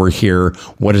why we're here,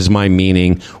 what is my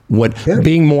meaning,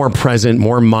 being more present,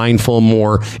 more mindful,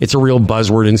 it's a real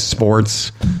buzzword in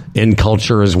sports, in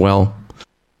culture as well.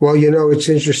 Well, it's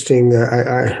interesting.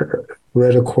 I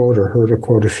read a quote or heard a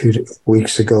quote a few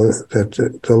weeks ago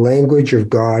that the language of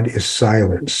God is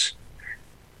silence.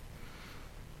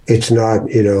 It's not,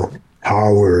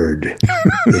 Howard,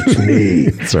 it's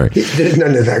me. Sorry. There's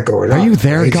none of that going on. Are you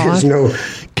there, God?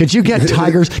 Could you get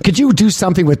Tiger's? Could you do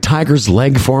something with Tiger's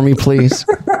leg for me, please?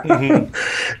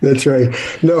 That's right.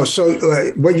 No, so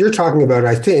what you're talking about,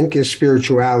 I think, is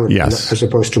spirituality, yes, as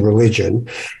opposed to religion.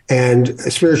 And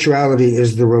spirituality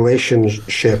is the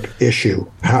relationship issue.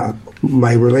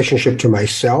 My relationship to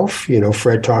myself,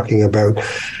 Fred talking about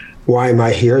why am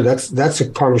I here? That's a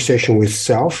conversation with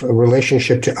self, a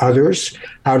relationship to others.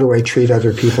 How do I treat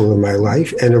other people in my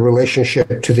life? And a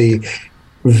relationship to the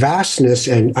vastness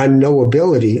and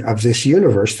unknowability of this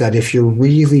universe that if you're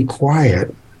really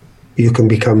quiet, you can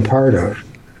become part of.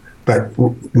 But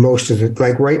most of it,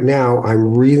 like right now,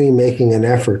 I'm really making an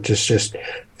effort to just,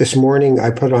 this morning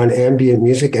I put on ambient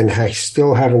music and I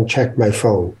still haven't checked my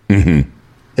phone.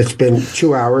 It's been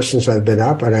 2 hours since I've been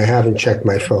up, and I haven't checked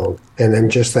my phone. And I'm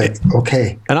just like,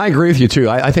 okay. And I agree with you, too.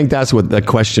 I think that's what the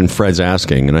question Fred's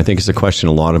asking, and I think it's a question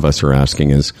a lot of us are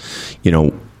asking is,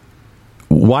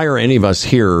 why are any of us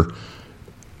here?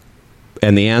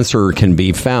 And the answer can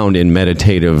be found in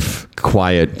meditative,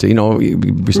 quiet,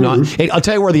 it's not. I'll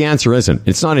tell you where the answer isn't.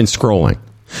 It's not in scrolling.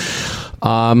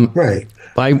 Right.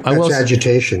 That's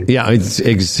agitation. Yeah,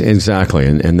 exactly.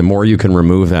 And the more you can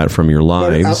remove that from your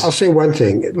lives. I'll say one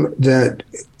thing, that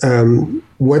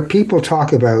what people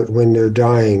talk about when they're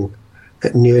dying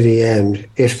near the end,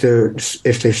 if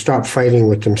they stop fighting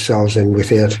with themselves and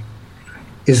with it,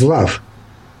 is love.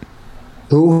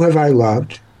 Who have I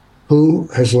loved? Who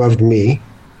has loved me?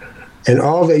 And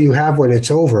all that you have when it's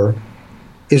over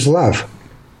is love.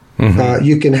 Mm-hmm.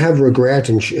 You can have regret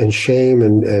and shame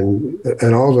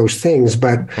and all those things,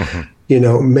 but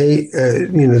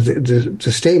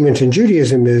the statement in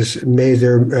Judaism is, may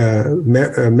their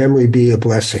memory be a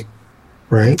blessing,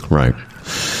 right? Right.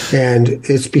 And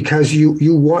it's because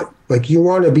you want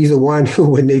to be the one who,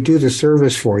 when they do the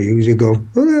service for you, you go,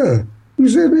 he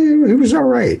was all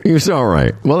right. He was all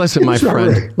right. Well, listen, my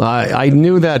friend, right. I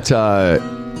knew that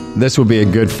this would be a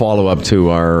good follow-up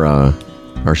to our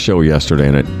show yesterday,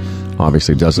 and it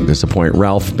obviously doesn't disappoint.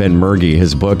 Ralph Benmergui,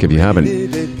 his book, if you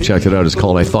haven't checked it out, is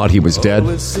called I Thought He Was Dead,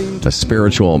 a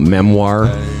spiritual memoir.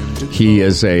 He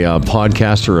is a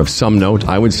podcaster of some note,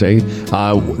 I would say.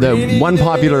 The one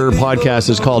popular podcast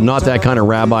is called Not That Kind of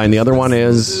Rabbi, and the other one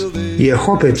is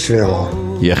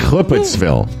Yehupitzville.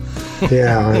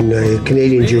 Yeah, on the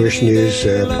Canadian Jewish News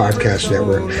podcast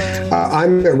network.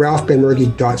 I'm at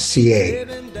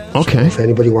ralphbenmergui.ca. Okay. So if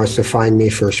anybody wants to find me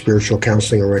for spiritual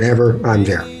counseling or whatever, I'm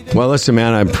there. Well, listen,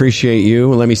 man, I appreciate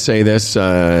you. Let me say this.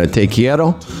 Te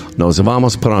quiero. Nos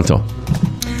vamos pronto.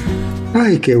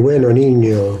 Ay, qué bueno,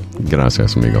 niño.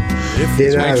 Gracias, amigo.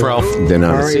 Thanks, Ralph. De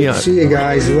nada. All right, see you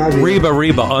guys. Love you.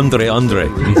 Reba, Andre.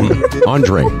 Mm-hmm.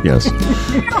 Andre, yes.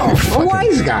 Oh, a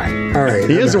wise guy. All right.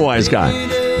 He is a wise guy.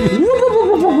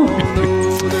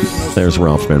 There's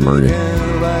Ralph Benmergui.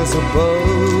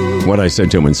 What I said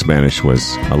to him in Spanish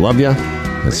was, I love you.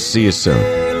 I'll see you soon.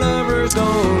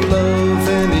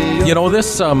 You know,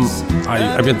 this,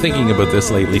 I've been thinking about this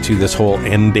lately, too, this whole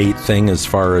end date thing, as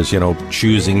far as,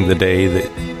 choosing the day that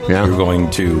you're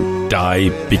going to die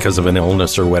because of an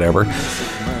illness or whatever.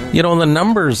 The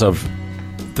numbers of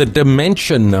the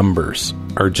dementia numbers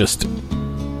are just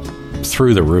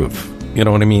through the roof. You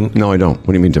know what I mean? No, I don't. What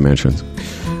do you mean dimensions?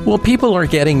 Well, people are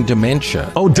getting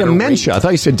dementia. Oh, dementia. I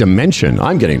thought you said dimension.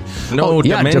 I'm getting... No,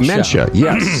 yeah, dementia.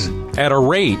 Yes. At a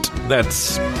rate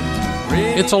it's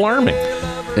alarming.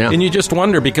 Yeah. And you just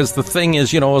wonder, because the thing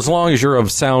is, as long as you're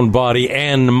of sound body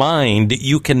and mind,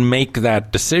 you can make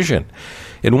that decision.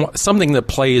 And something that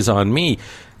plays on me,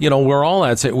 we're all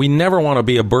at it. We never want to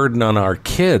be a burden on our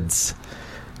kids.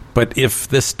 But if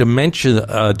this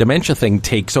dementia thing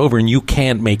takes over and you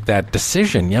can't make that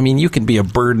decision, I mean, you can be a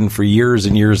burden for years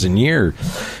and years and years.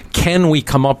 Can we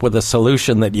come up with a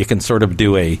solution that you can sort of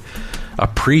do a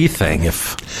pre-thing?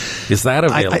 Is that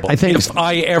available? I think if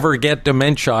I ever get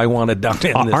dementia, I want to die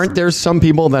in this. Aren't there some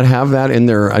people that have that in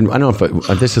their, I don't know if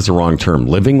this is the wrong term,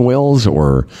 living wills,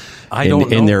 or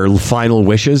in their final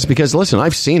wishes? Because, listen,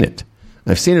 I've seen it.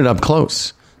 I've seen it up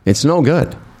close. It's no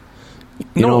good.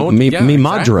 Mi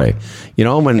madre.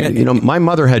 My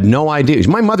mother had no idea.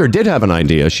 My mother did have an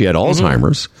idea. She had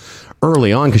Alzheimer's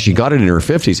early on because she got it in her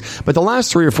 50s. But the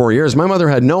last 3 or 4 years, my mother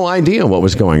had no idea what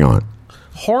was going on.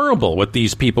 Horrible what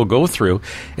these people go through.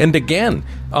 And again,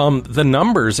 the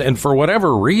numbers, and for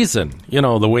whatever reason,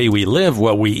 the way we live,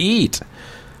 what we eat,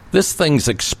 this thing's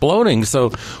exploding.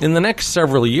 So in the next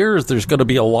several years, there's going to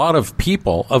be a lot of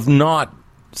people of not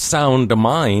sound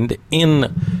mind in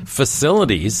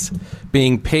facilities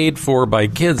being paid for by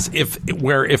kids.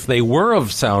 If they were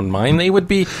of sound mind, they would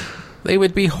be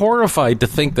horrified to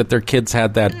think that their kids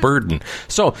had that burden.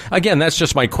 So again, that's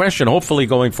just my question. Hopefully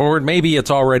going forward, maybe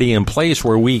it's already in place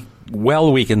where we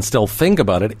can still think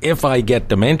about it. If I get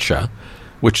dementia,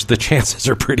 which the chances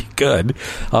are pretty good,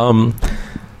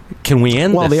 can we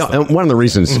end this? One of the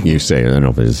reasons you say, I don't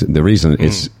know if it's the reason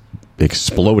it's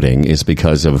exploding is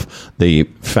because of the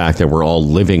fact that we're all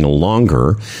living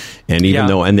longer, and even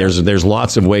though there's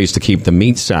lots of ways to keep the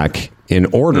meat sack in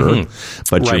order,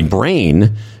 but your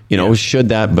brain, should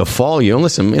that befall you, and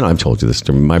listen, I've told you this,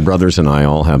 my brothers and I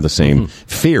all have the same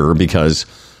fear because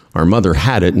our mother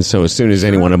had it, and so as soon as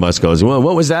any one of us goes, well,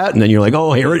 what was that? And then you're like,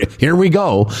 oh, here we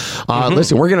go.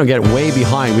 Listen, we're going to get way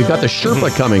behind. We've got the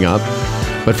Sherpa coming up,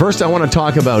 but first I want to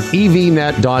talk about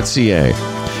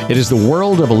evnet.ca. It is the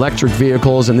world of electric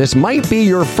vehicles, and this might be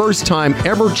your first time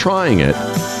ever trying it.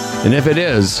 And if it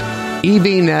is,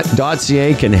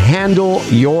 evnet.ca can handle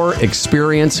your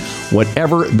experience,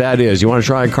 whatever that is. You want to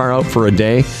try a car out for a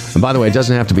day? And by the way, it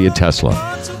doesn't have to be a Tesla.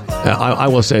 I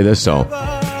will say this, though.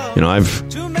 I've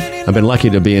I've been lucky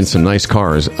to be in some nice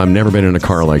cars. I've never been in a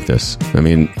car like this. I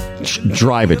mean,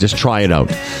 drive it. Just try it out.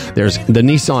 There's the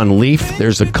Nissan Leaf.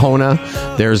 There's a Kona.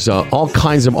 There's all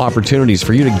kinds of opportunities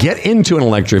for you to get into an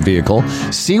electric vehicle.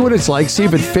 See what it's like. See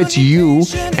if it fits you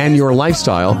and your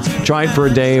lifestyle. Try it for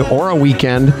a day or a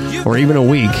weekend or even a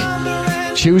week.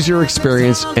 Choose your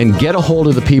experience and get a hold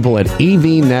of the people at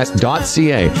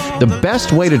evnet.ca. The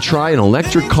best way to try an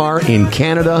electric car in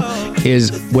Canada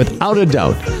is, without a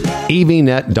doubt,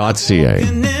 evnet.ca.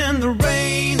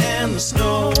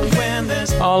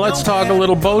 Let's talk a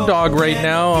little Bodog right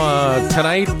now.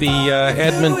 Tonight, the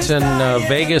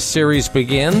Edmonton-Vegas series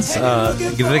begins.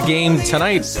 The game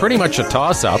tonight, pretty much a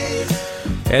toss-up.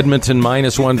 Edmonton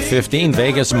minus 115,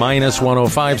 Vegas minus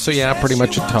 105. So, yeah, pretty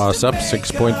much a toss-up,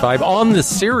 6.5. On the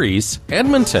series,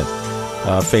 Edmonton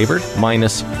favored,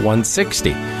 minus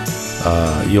 160.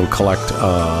 You'll collect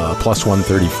plus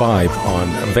 135 on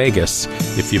Vegas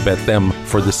if you bet them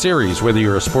for the series. Whether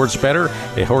you're a sports bettor,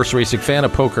 a horse racing fan, a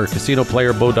poker, casino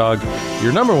player, Bodog,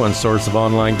 your number one source of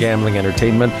online gambling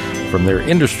entertainment. From their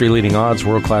industry-leading odds,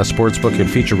 world-class sportsbook,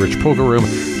 and feature-rich poker room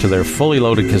to their fully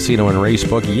loaded casino and race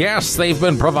book. Yes, they've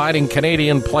been providing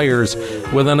Canadian players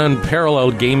with an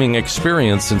unparalleled gaming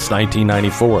experience since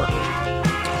 1994.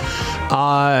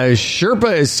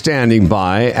 Sherpa is standing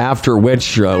by, after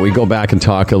which we go back and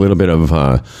talk a little bit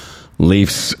of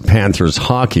Leafs-Panthers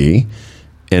hockey.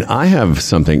 And I have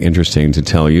something interesting to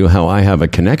tell you, how I have a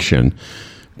connection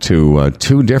to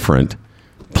two different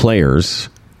players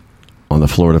on the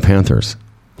Florida Panthers.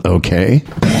 Okay?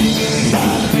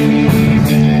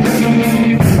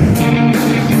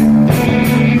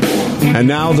 And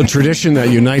now the tradition that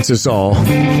unites us all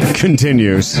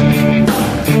continues.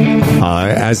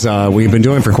 As we've been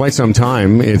doing for quite some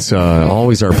time, it's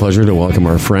always our pleasure to welcome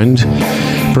our friend,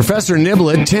 Professor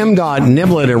Niblett,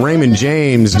 Tim.Niblett at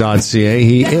RaymondJames.ca.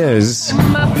 He is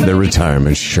the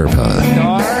Retirement Sherpa.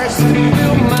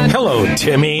 Hello,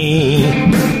 Timmy.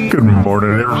 Good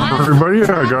morning, everybody.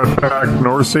 I got back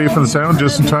north safe and sound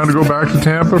just in time to go back to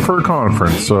Tampa for a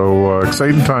conference. So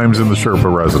exciting times in the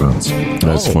Sherpa residence.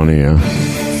 That's funny, yeah.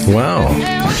 Wow,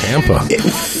 Tampa.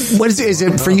 Is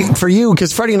it for you?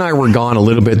 Because Freddie and I were gone a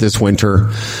little bit this winter.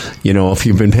 You know, if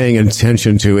you've been paying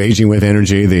attention to Aging with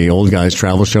Energy, the old guys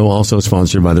travel show, also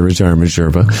sponsored by the Retirement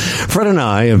Sherpa, Fred and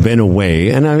I have been away,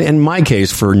 and in my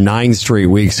case, for 9 straight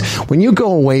weeks. When you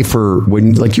go away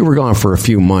like you were gone for a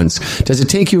few months, does it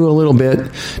take you a little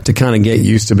bit to kind of get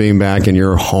used to being back in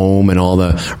your home and all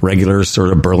the regular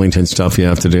sort of Burlington stuff you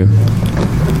have to do?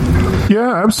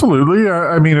 Yeah, absolutely.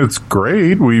 I mean, it's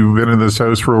great. We've been in this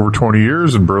house for over 20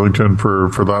 years in Burlington for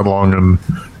that long and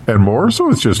more, so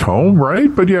it's just home,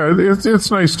 right? But yeah, it's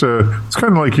nice to. It's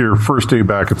kind of like your first day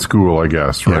back at school, I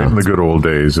guess, right? Yeah. In the good old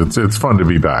days, it's fun to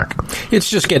be back. It's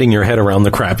just getting your head around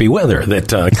the crappy weather that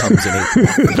comes in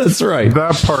April. That's right.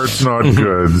 That part's not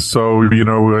good. So, you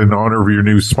know, in honor of your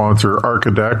new sponsor,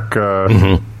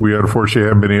 Archidec, we unfortunately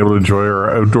haven't been able to enjoy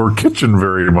our outdoor kitchen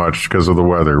very much because of the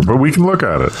weather, but we can look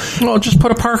at it. Well, just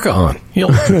put a parka on.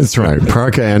 That's right,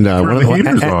 parka and one of the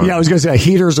heaters on. Yeah, I was going to say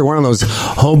heaters are one of those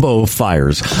hobo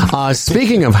fires.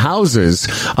 Speaking of houses,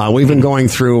 we've been going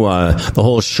through the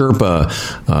whole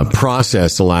Sherpa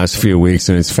process the last few weeks,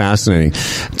 and it's fascinating.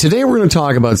 Today we're going to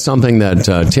talk about something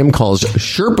that Tim calls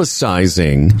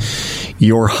Sherpa-sizing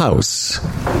your house.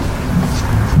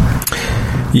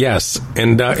 Yes,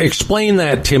 and explain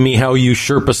that, Timmy, how you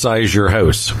Sherpa-size your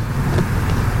house.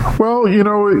 Well, you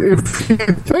know, if you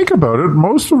think about it,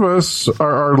 most of us,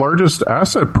 our largest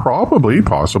asset possibly,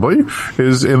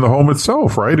 is in the home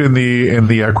itself, right? In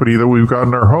the equity that we've got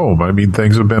in our home. I mean,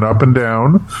 things have been up and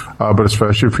down, but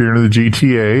especially if you're in the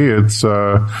GTA, it's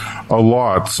a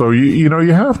lot. So, you know,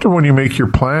 you have to, when you make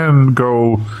your plan,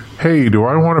 go, hey, do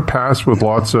I want to pass with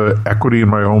lots of equity in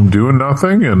my home doing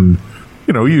nothing and,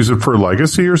 you know, use it for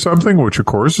legacy or something, which, of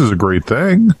course, is a great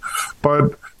thing.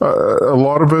 But a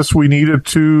lot of us, we needed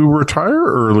to retire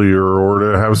earlier or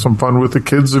to have some fun with the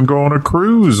kids and go on a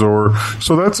cruise.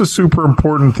 So that's a super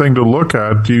important thing to look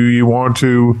at. Do you want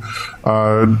to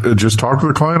just talk to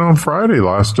the client on Friday,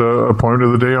 last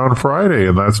appointment of the day on Friday?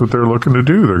 And that's what they're looking to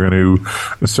do. They're going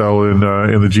to sell in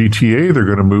the GTA. They're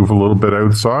going to move a little bit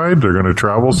outside. They're going to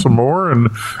travel some more and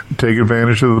take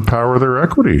advantage of the power of their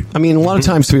equity. I mean, a lot of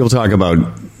times people talk about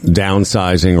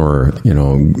downsizing or, you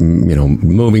know,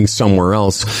 moving somewhere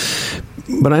else.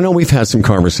 But I know we've had some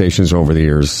conversations over the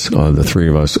years, the three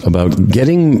of us, about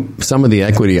getting some of the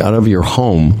equity out of your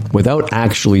home without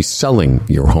actually selling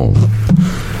your home.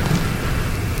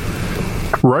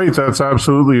 Right, that's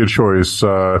absolutely a choice.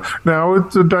 Now,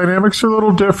 the dynamics are a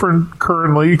little different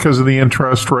currently because of the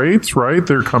interest rates, right?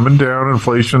 They're coming down.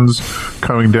 Inflation's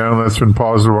coming down. That's been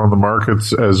positive on the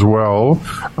markets as well.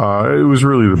 It was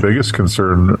really the biggest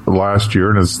concern last year,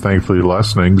 and it's thankfully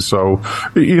lessening. So,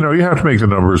 you have to make the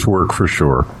numbers work for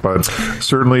sure. But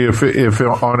certainly if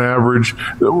on average,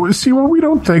 see, what we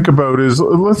don't think about is,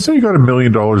 let's say you got $1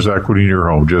 million equity in your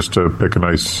home, just to pick a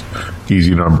nice,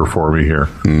 easy number for me here.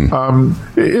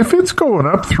 If it's going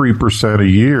up 3% a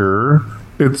year,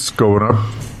 it's going up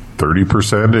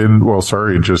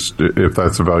 30% just if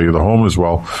that's the value of the home as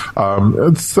well.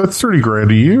 That's $30,000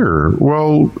 a year.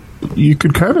 Well, you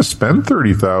could kind of spend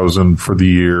 $30,000 for the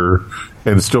year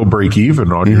and still break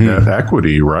even on your net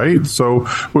equity, right? So,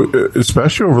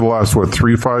 especially over the last,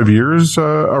 3-5 years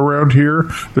around here,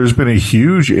 there's been a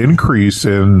huge increase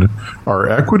in our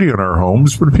equity in our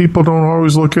homes, but people don't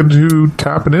always look into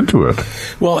tapping into it.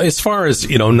 Well, as far as,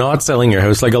 not selling your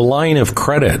house, like a line of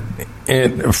credit,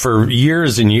 for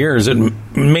years and years, it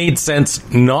made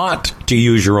sense not to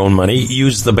use your own money,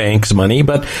 use the bank's money,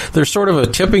 but there's sort of a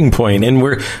tipping point, and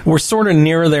we're sort of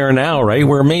near there now, right?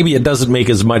 Where maybe it doesn't make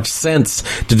as much sense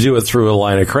to do it through a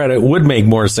line of credit. It would make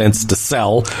more sense to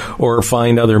sell or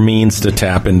find other means to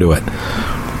tap into it.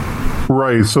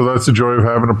 Right, so that's the joy of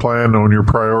having a plan, knowing your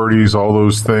priorities, all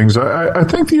those things. I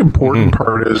think the important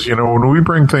part is, when we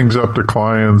bring things up to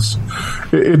clients,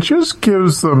 it just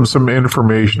gives them some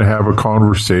information to have a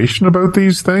conversation about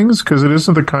these things, because it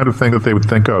isn't the kind of thing that they would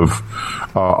think of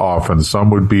often. Some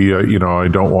would be, I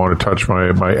don't want to touch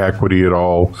my equity at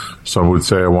all. Some would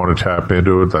say, I want to tap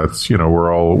into it. That's,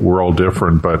 we're all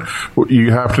different, but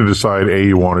you have to decide, A,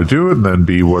 you want to do it, and then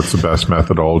B, what's the best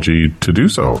methodology to do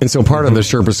so. And so part of the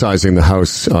Sherpa-sizing the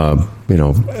house,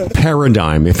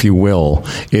 paradigm, if you will,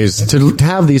 is to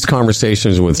have these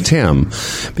conversations with Tim,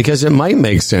 because it might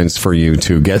make sense for you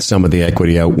to get some of the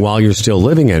equity out while you're still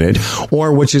living in it,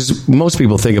 or which is, most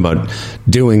people think about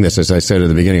doing this, as I said at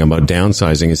the beginning about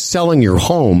downsizing, is selling your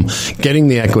home, getting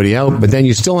the equity out, but then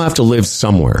you still have to live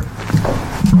somewhere.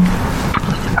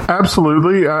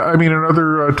 Absolutely. I mean,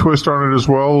 another twist on it as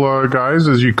well, guys,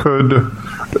 is you could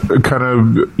kind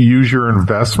of use your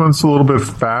investments a little bit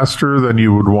faster than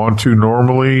you would want to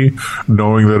normally,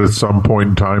 knowing that at some point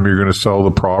in time you're going to sell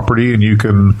the property, and you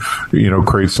can,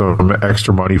 create some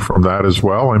extra money from that as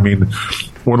well. I mean,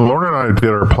 when Lauren and I did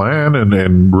our plan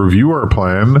and review our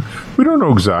plan, we don't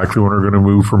know exactly when we're going to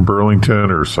move from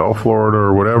Burlington or South Florida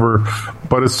or whatever,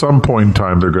 but at some point in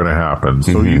time they're going to happen.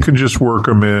 So you can just work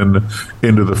them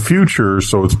into the future,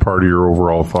 so it's part of your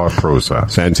overall thought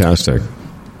process. Fantastic.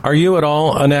 Are you at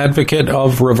all an advocate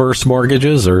of reverse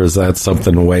mortgages, or is that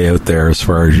something way out there as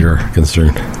far as you're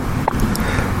concerned?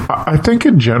 I think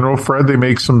in general, Fred, they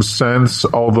make some sense,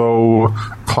 although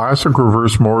classic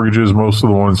reverse mortgages, most of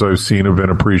the ones I've seen have been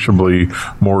appreciably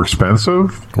more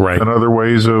expensive than other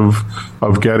ways of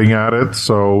getting at it.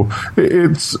 So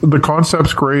the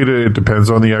concept's great. It depends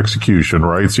on the execution,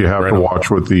 right? So you have to watch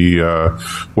what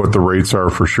the rates are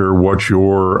for sure, what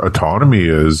your autonomy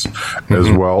is as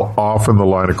well. Often the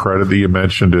line of credit that you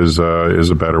mentioned is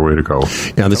a better way to go.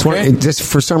 Yeah, this one, just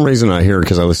for some reason I hear,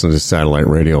 because I listen to satellite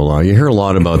radio a lot, you hear a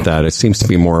lot about that. It seems to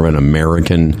be more of an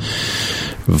American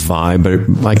vibe,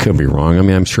 but I could be wrong. I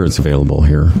mean, I'm sure it's available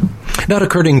here. Not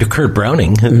according to Kurt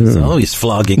Browning. He's always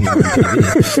flogging.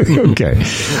 Okay.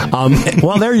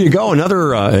 Well, there you go.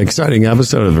 Another exciting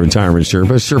episode of Retirement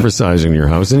Sherpa-sizing your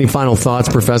house. Any final thoughts,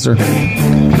 Professor?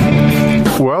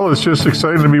 Well, it's just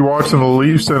exciting to be watching the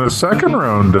Leafs in a second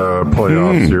round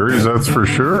playoff series, that's for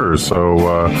sure.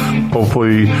 So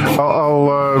hopefully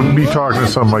I'll be talking to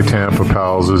some of my Tampa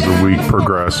pals as the week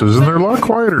progresses, and they're a lot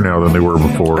quieter now than they were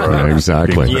before.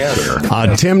 Exactly.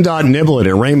 Tim.Niblett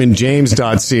at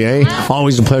RaymondJames.ca.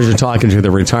 Always a pleasure talking to the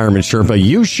Retirement Sherpa.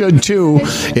 You should too.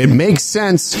 It makes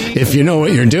sense if you know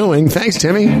what you're doing. Thanks,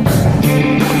 Timmy.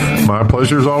 My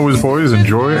pleasure as always, boys.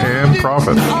 Enjoy and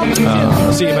profit.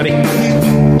 See you, buddy.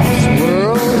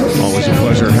 Always a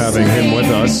pleasure having him with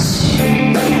us.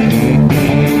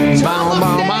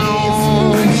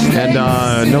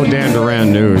 And no Dan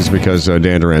Duran news, because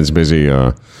Dan Duran's busy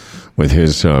with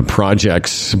his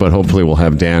projects, but hopefully we'll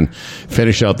have Dan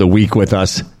finish out the week with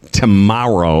us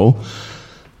tomorrow.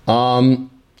 I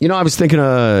was thinking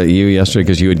of you yesterday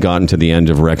because you had gotten to the end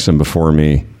of Wrexham before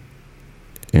me.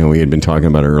 And we had been talking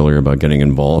about it earlier about getting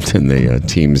involved in the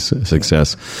team's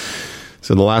success.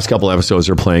 So the last couple episodes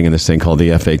are playing in this thing called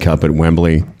the FA Cup at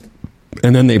Wembley.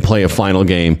 And then they play a final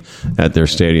game at their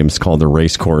stadium. It's called the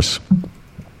Racecourse.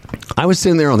 I was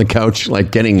sitting there on the couch,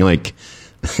 getting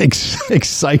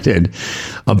excited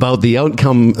about the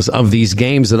outcomes of these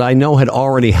games that I know had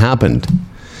already happened.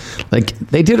 Like,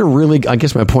 they did I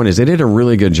guess my point is, they did a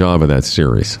really good job of that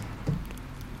series.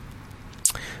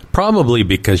 Probably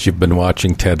because you've been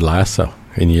watching Ted Lasso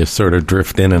and you sort of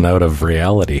drift in and out of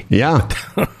reality. Yeah.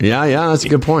 Yeah, that's a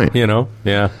good point. You know,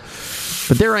 yeah.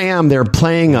 But there I am. They're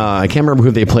playing, I can't remember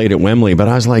who they played at Wembley, but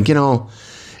I was like,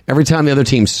 every time the other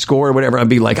team scored or whatever, I'd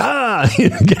be like,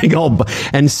 getting all,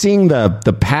 and seeing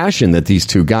the passion that these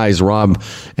two guys, Rob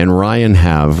and Ryan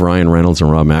Reynolds and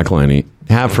Rob McElhenney,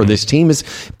 have for this team is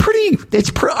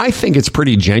I think it's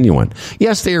pretty genuine.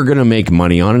 Yes, they are going to make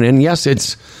money on it. And yes,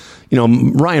 it's,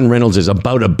 Ryan Reynolds is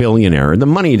about a billionaire. The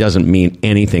money doesn't mean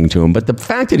anything to him, but the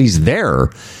fact that he's there,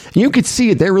 you could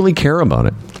see it. They really care about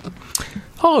it.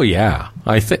 Oh, yeah.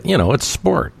 I think, it's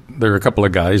sport. There are a couple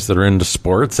of guys that are into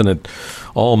sports, and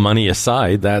all money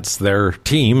aside, that's their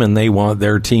team, and they want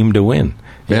their team to win.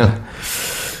 Yeah.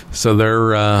 So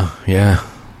they're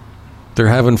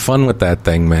having fun with that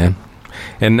thing, man.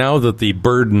 And now that the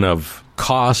burden of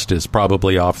cost is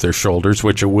probably off their shoulders,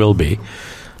 which it will be,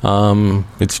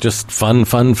 it's just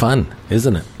fun,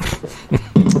 isn't it?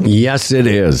 Yes, it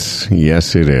is.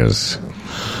 Yes, it is.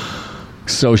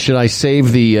 So should I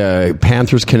save the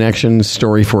Panthers connection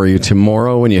story for you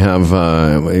tomorrow when you have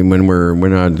when we're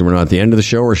not at the end of the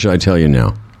show, or should I tell you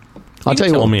now? I'll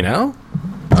tell me now.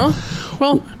 Oh,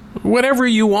 well, whatever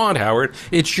you want, Howard.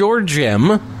 It's your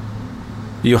gem.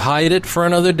 You hide it for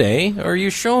another day, or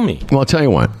you show me. Well, I'll tell you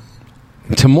what.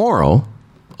 Tomorrow,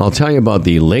 I'll tell you about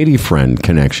the lady friend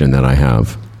connection that I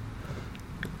have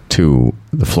to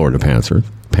the Florida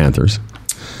Panthers.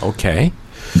 Okay.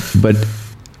 But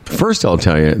first, I'll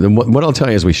tell you, what I'll tell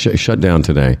you as we shut down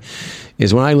today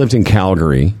is when I lived in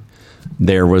Calgary,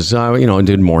 there was, I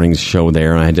did mornings show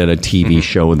there, and I did a TV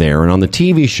show there. And on the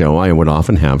TV show, I would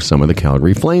often have some of the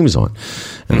Calgary Flames on.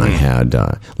 And I had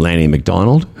Lanny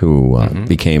McDonald, who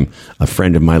became a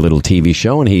friend of my little TV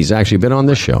show, and he's actually been on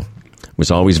this show.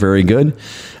 Was always very good.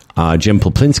 Jim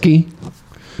Poplinski,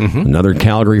 another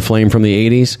Calgary Flame from the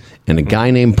 80s, and a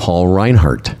guy named Paul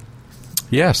Reinhardt.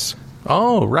 Yes.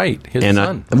 Oh, right. His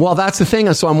son. Well, that's the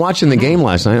thing. So I'm watching the game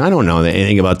last night. I don't know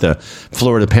anything about the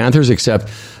Florida Panthers except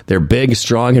they're big,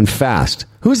 strong, and fast.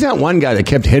 Who's that one guy that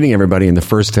kept hitting everybody in the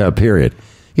first period?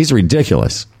 He's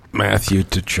ridiculous. Matthew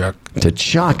Tkachuk.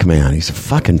 Tkachuk, man. He's a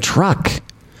fucking truck.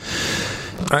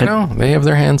 I know. They have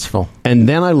their hands full. And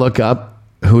then I look up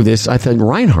I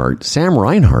thought Sam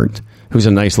Reinhardt, who's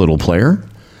a nice little player.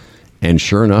 And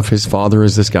sure enough, his father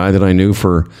is this guy that I knew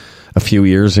for a few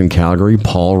years in Calgary,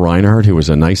 Paul Reinhardt, who was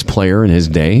a nice player in his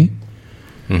day.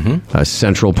 A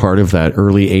central part of that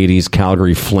early 80s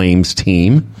Calgary Flames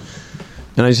team.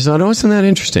 And I just thought, isn't that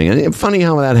interesting? And funny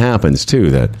how that happens,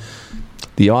 too, that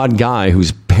the odd guy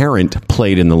whose parent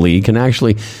played in the league, and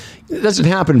actually, it doesn't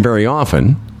happen very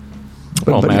often.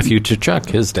 Well, Matthew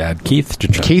Tkachuk, his dad, Keith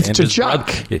Tkachuk. Keith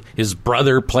Tkachuk. His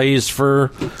brother plays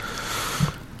for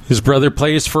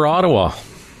Ottawa.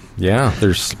 Yeah,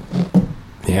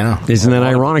 Yeah. Isn't that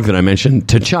ironic that I mentioned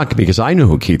Tkachuk, because I know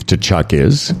who Keith Tkachuk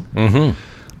is.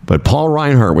 But Paul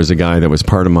Reinhardt was a guy that was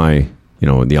part of my,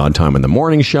 the Odd Time in the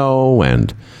Morning show,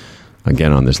 and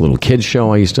again on this little kids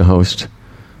show I used to host.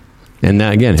 And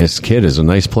that, again, his kid is a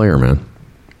nice player, man.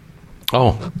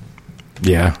 Oh,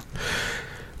 yeah.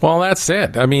 Well, that's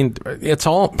it. I mean, it's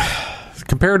all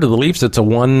compared to the Leafs. It's a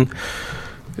one-line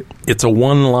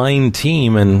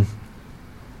team, and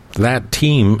that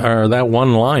team, or that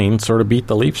one line, sort of beat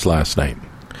the Leafs last night.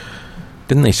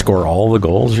 Didn't they score all the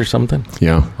goals or something?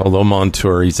 Yeah. Although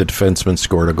Montour, he's a defenseman,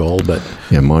 scored a goal, but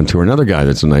yeah, Montour, another guy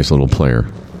that's a nice little player.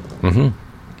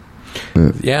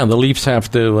 Yeah, the Leafs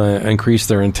have to increase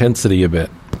their intensity a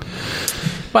bit.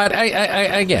 But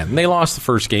again, they lost the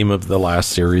first game of the last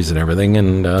series and everything,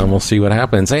 and we'll see what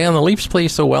happens. And the Leafs play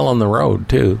so well on the road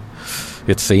too,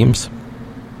 it seems.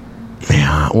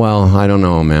 Yeah, well, I don't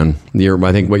know, man.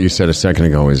 I think what you said a second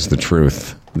ago is the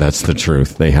truth. That's the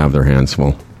truth. They have their hands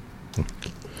full.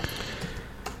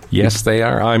 Yes, they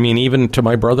are. I mean, even to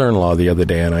my brother-in-law the other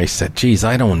day, and I said, geez,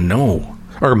 I don't know.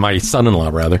 Or my son-in-law,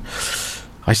 rather.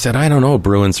 I said, I don't know,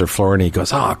 Bruins or Florida. And he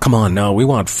goes, come on, no, we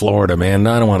want Florida, man.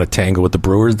 I don't want to tangle with the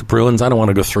Bruins. I don't want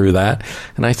to go through that.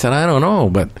 And I said, I don't know,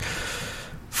 but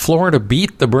Florida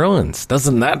beat the Bruins.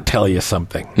 Doesn't that tell you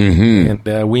something?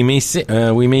 And we may see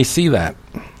that.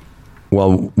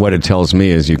 Well, what it tells me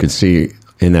is you could see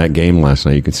in that game last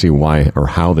night, you could see why or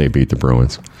how they beat the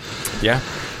Bruins. Yeah.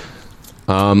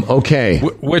 Okay.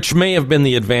 Which may have been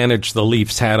the advantage the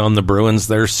Leafs had on the Bruins,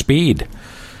 their speed.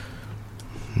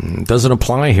 Doesn't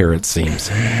apply here, it seems.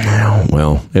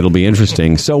 Well, it'll be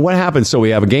interesting. So what happens? So we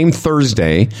have a game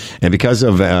Thursday, and because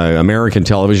of American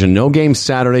television, no game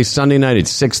Saturday. Sunday night at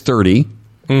 6:30.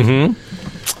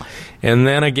 And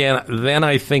then again, then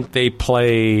I think they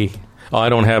play... Oh, I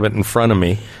don't have it in front of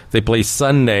me. They play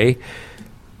Sunday,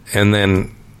 and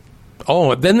then...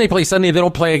 Oh, then they play Sunday. They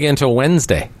don't play again until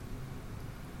Wednesday.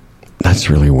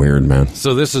 That's really weird, man.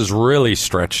 So this is really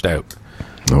stretched out.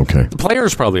 Okay. The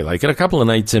players probably like it. A couple of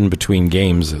nights in between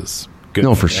games is good.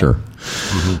 No, for sure.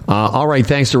 Mm-hmm. All right.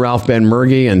 Thanks to Ralph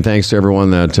Benmergui, and thanks to everyone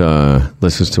that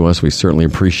listens to us. We certainly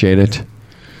appreciate it.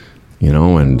 You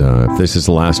know, and if this is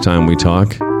the last time we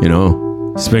talk, you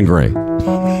know, it's been great.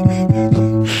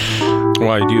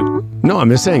 Why do you? No,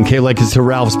 I'm just saying, like, it's to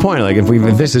Ralph's point. Like,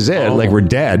 if this is it, like, we're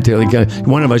dead. Like,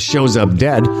 one of us shows up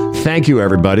dead. Thank you,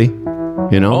 everybody.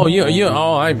 You know?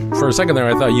 Oh, for a second there,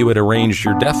 I thought you had arranged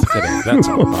your death today. That's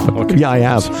all. Okay. Yeah, I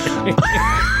have.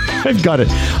 I've got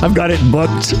it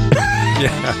booked.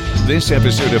 Yeah. This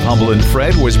episode of Humble and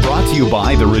Fred was brought to you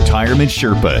by the Retirement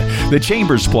Sherpa, the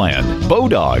Chambers Plan,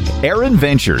 Bodog, Aaron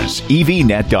Ventures,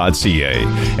 evnet.ca,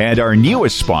 and our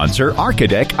newest sponsor,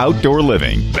 Architect Outdoor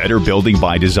Living, better building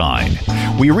by design.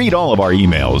 We read all of our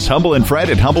emails, Humble and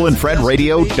Fred at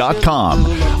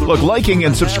humbleandfredradio.com. Look, liking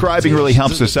and subscribing really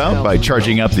helps us out by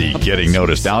charging up the getting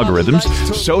noticed algorithms.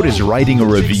 So does writing a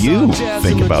review.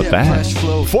 Think about that.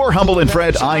 For Humble and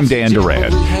Fred, I'm Dan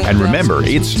Duran. And remember,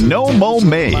 it's no mo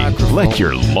May. Let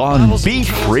your lawn be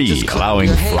free, allowing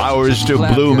flowers to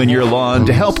bloom in your lawn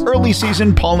to help early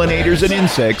season pollinators and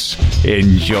insects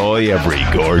enjoy every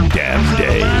goddamn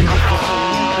day.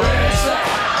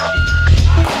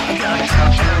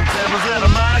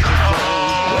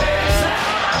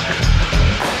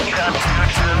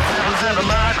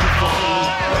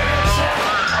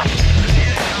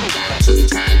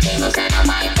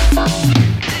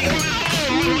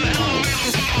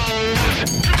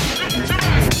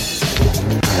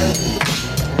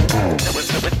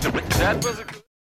 That was a